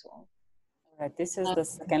hospital. All right, this is the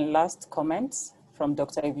second last comment from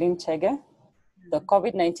Dr. Evelyn Chege. The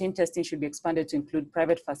COVID-19 testing should be expanded to include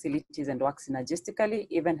private facilities and work synergistically,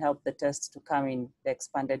 even help the tests to come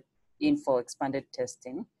in for expanded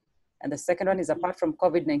testing. And the second one is, apart from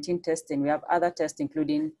COVID-19 testing, we have other tests,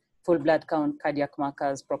 including full blood count, cardiac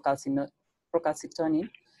markers, procalcitonin.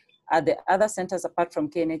 Are the other centers apart from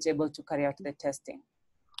KNH able to carry out the testing?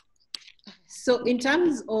 So in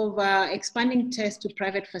terms of expanding tests to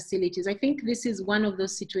private facilities, I think this is one of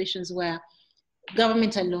those situations where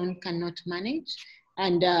government alone cannot manage.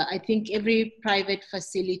 And I think every private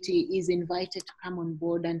facility is invited to come on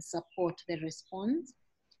board and support the response.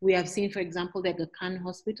 We have seen, for example, that the Khan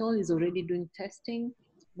Hospital is already doing testing.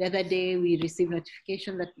 The other day, we received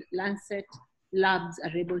notification that Lancet labs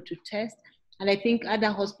are able to test. And I think other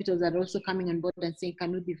hospitals are also coming on board and saying,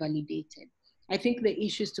 can we be validated? I think the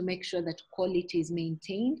issue is to make sure that quality is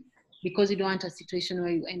maintained, because you don't want a situation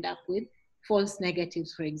where you end up with false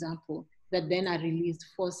negatives, for example, that then are released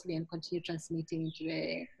falsely and continue transmitting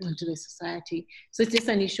into the society. So it's just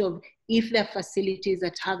an issue of, if there are facilities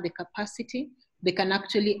that have the capacity, they can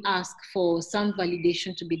actually ask for some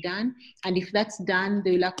validation to be done. And if that's done,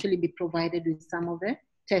 they will actually be provided with some of the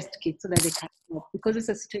test kits so that they can help, because it's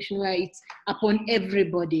a situation where it's upon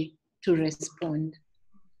everybody to respond.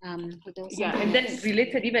 Yeah, and then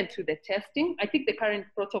related even to the testing, I think the current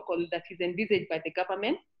protocol that is envisaged by the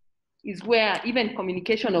government is where even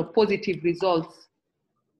communication of positive results,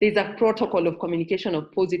 there's a protocol of communication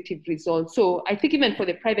of positive results. So I think even for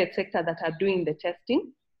the private sector that are doing the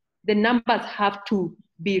testing, the numbers have to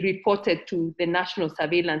be reported to the national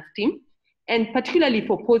surveillance team. And particularly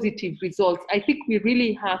for positive results, I think we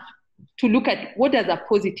really have to look at, what does a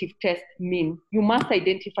positive test mean? You must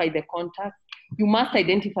identify the contact. You must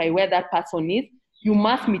identify where that person is. You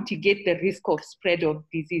must mitigate the risk of spread of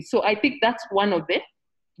disease. So I think that's one of the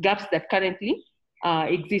gaps that currently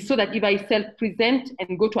exist, so that if I self-present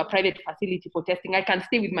and go to a private facility for testing, I can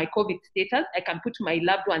stay with my COVID status. I can put my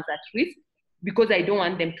loved ones at risk because I don't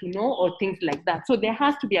want them to know, or things like that. So there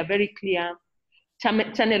has to be a very clear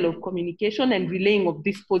channel of communication and relaying of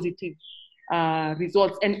these positive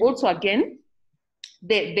results. And also, again,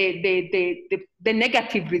 the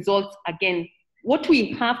negative results, again, what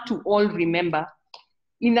we have to all remember,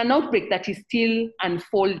 in an outbreak that is still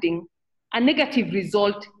unfolding, a negative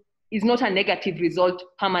result is not a negative result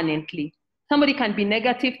permanently. Somebody can be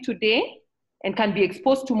negative today and can be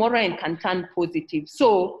exposed tomorrow and can turn positive.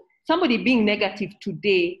 So somebody being negative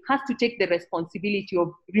today has to take the responsibility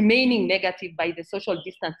of remaining negative by the social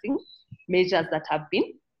distancing measures that have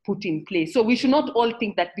been put in place. So we should not all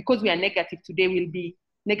think that because we are negative today, we'll be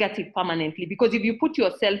negative permanently. Because if you put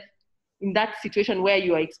yourself in that situation where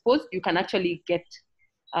you are exposed, you can actually get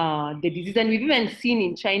the disease. And we've even seen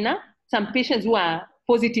in China, some patients who are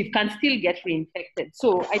positive can still get reinfected.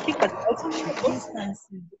 So I think that also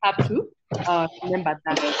we have to remember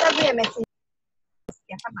that.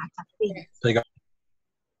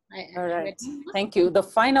 All right, thank you. The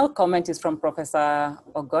final comment is from Professor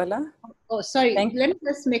Ogola. Oh, sorry, let me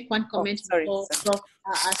just make one comment before Prof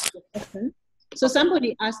asked the question. So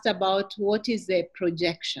somebody asked about what is the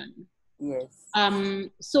projection? Yes.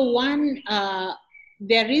 So one,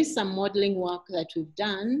 there is some modeling work that we've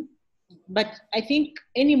done, but I think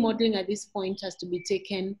any modeling at this point has to be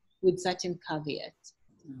taken with certain caveats.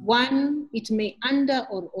 One, it may under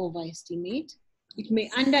or overestimate. It may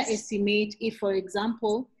underestimate if, for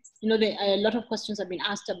example, you know, a lot of questions have been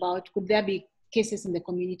asked about, could there be cases in the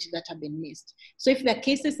community that have been missed? So if there are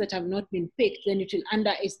cases that have not been picked, then it will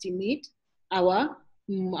underestimate our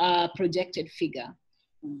projected figure.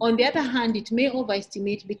 On the other hand, it may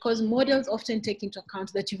overestimate because models often take into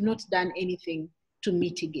account that you've not done anything to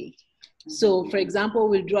mitigate. So for example,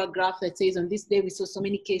 we'll draw a graph that says on this day we saw so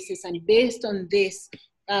many cases, and based on this,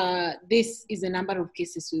 this is the number of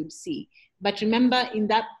cases we would see. But remember, in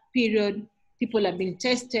that period, people are being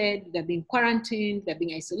tested, they're being quarantined, they're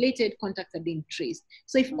being isolated, contacts are being traced.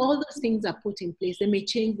 So if all those things are put in place, they may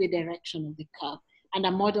change the direction of the curve, and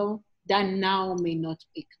a model done now may not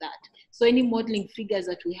pick that. So any modeling figures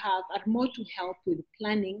that we have are more to help with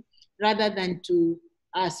planning rather than to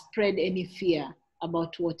spread any fear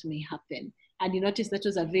about what may happen. And you notice that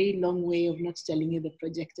was a very long way of not telling you the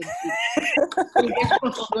projected figure. We'll get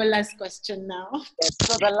Ogola's question now. Yes,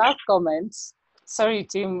 so the last comment, sorry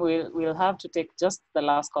team, we'll have to take just the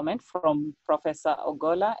last comment from Professor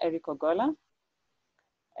Ogola, Eric Ogola.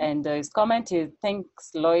 And his comment is,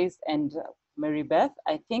 thanks Lois and Mary Beth.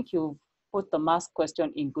 I think you've put the mask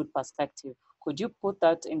question in good perspective. Could you put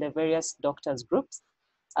that in the various doctors groups?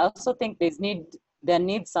 I also think there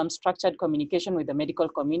needs some structured communication with the medical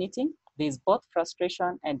community. There's both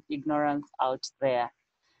frustration and ignorance out there.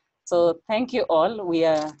 So thank you all. We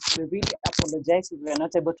really apologize if we are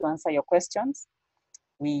not able to answer your questions.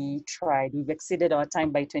 we tried. We've exceeded our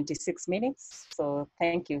time by 26 minutes. So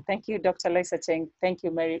thank you. Thank you, Dr. Lois Acheng. Thank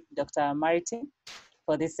you, Dr. Maritim,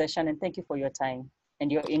 for this session. And thank you for your time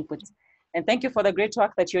and your input. And thank you for the great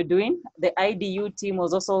work that you're doing. The IDU team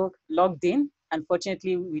was also logged in.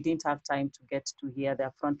 Unfortunately, we didn't have time to get to hear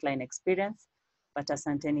their frontline experience, but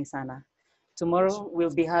asanteni sana. Tomorrow,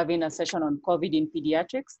 we'll be having a session on COVID in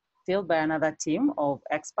pediatrics, filled by another team of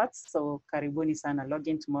experts. So karibuni sana, log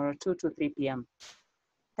in tomorrow, 2 to 3 p.m.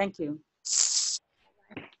 Thank you.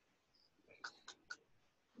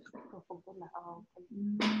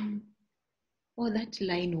 Oh, that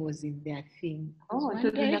line was in their thing. Oh, it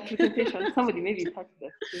was in that presentation. Somebody maybe touched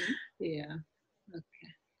that thing. Yeah.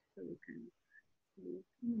 Okay. So we can.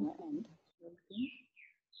 No.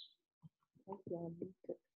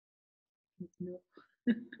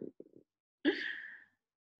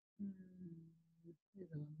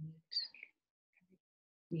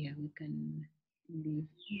 Yeah, we can leave.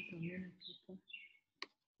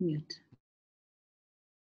 Mute.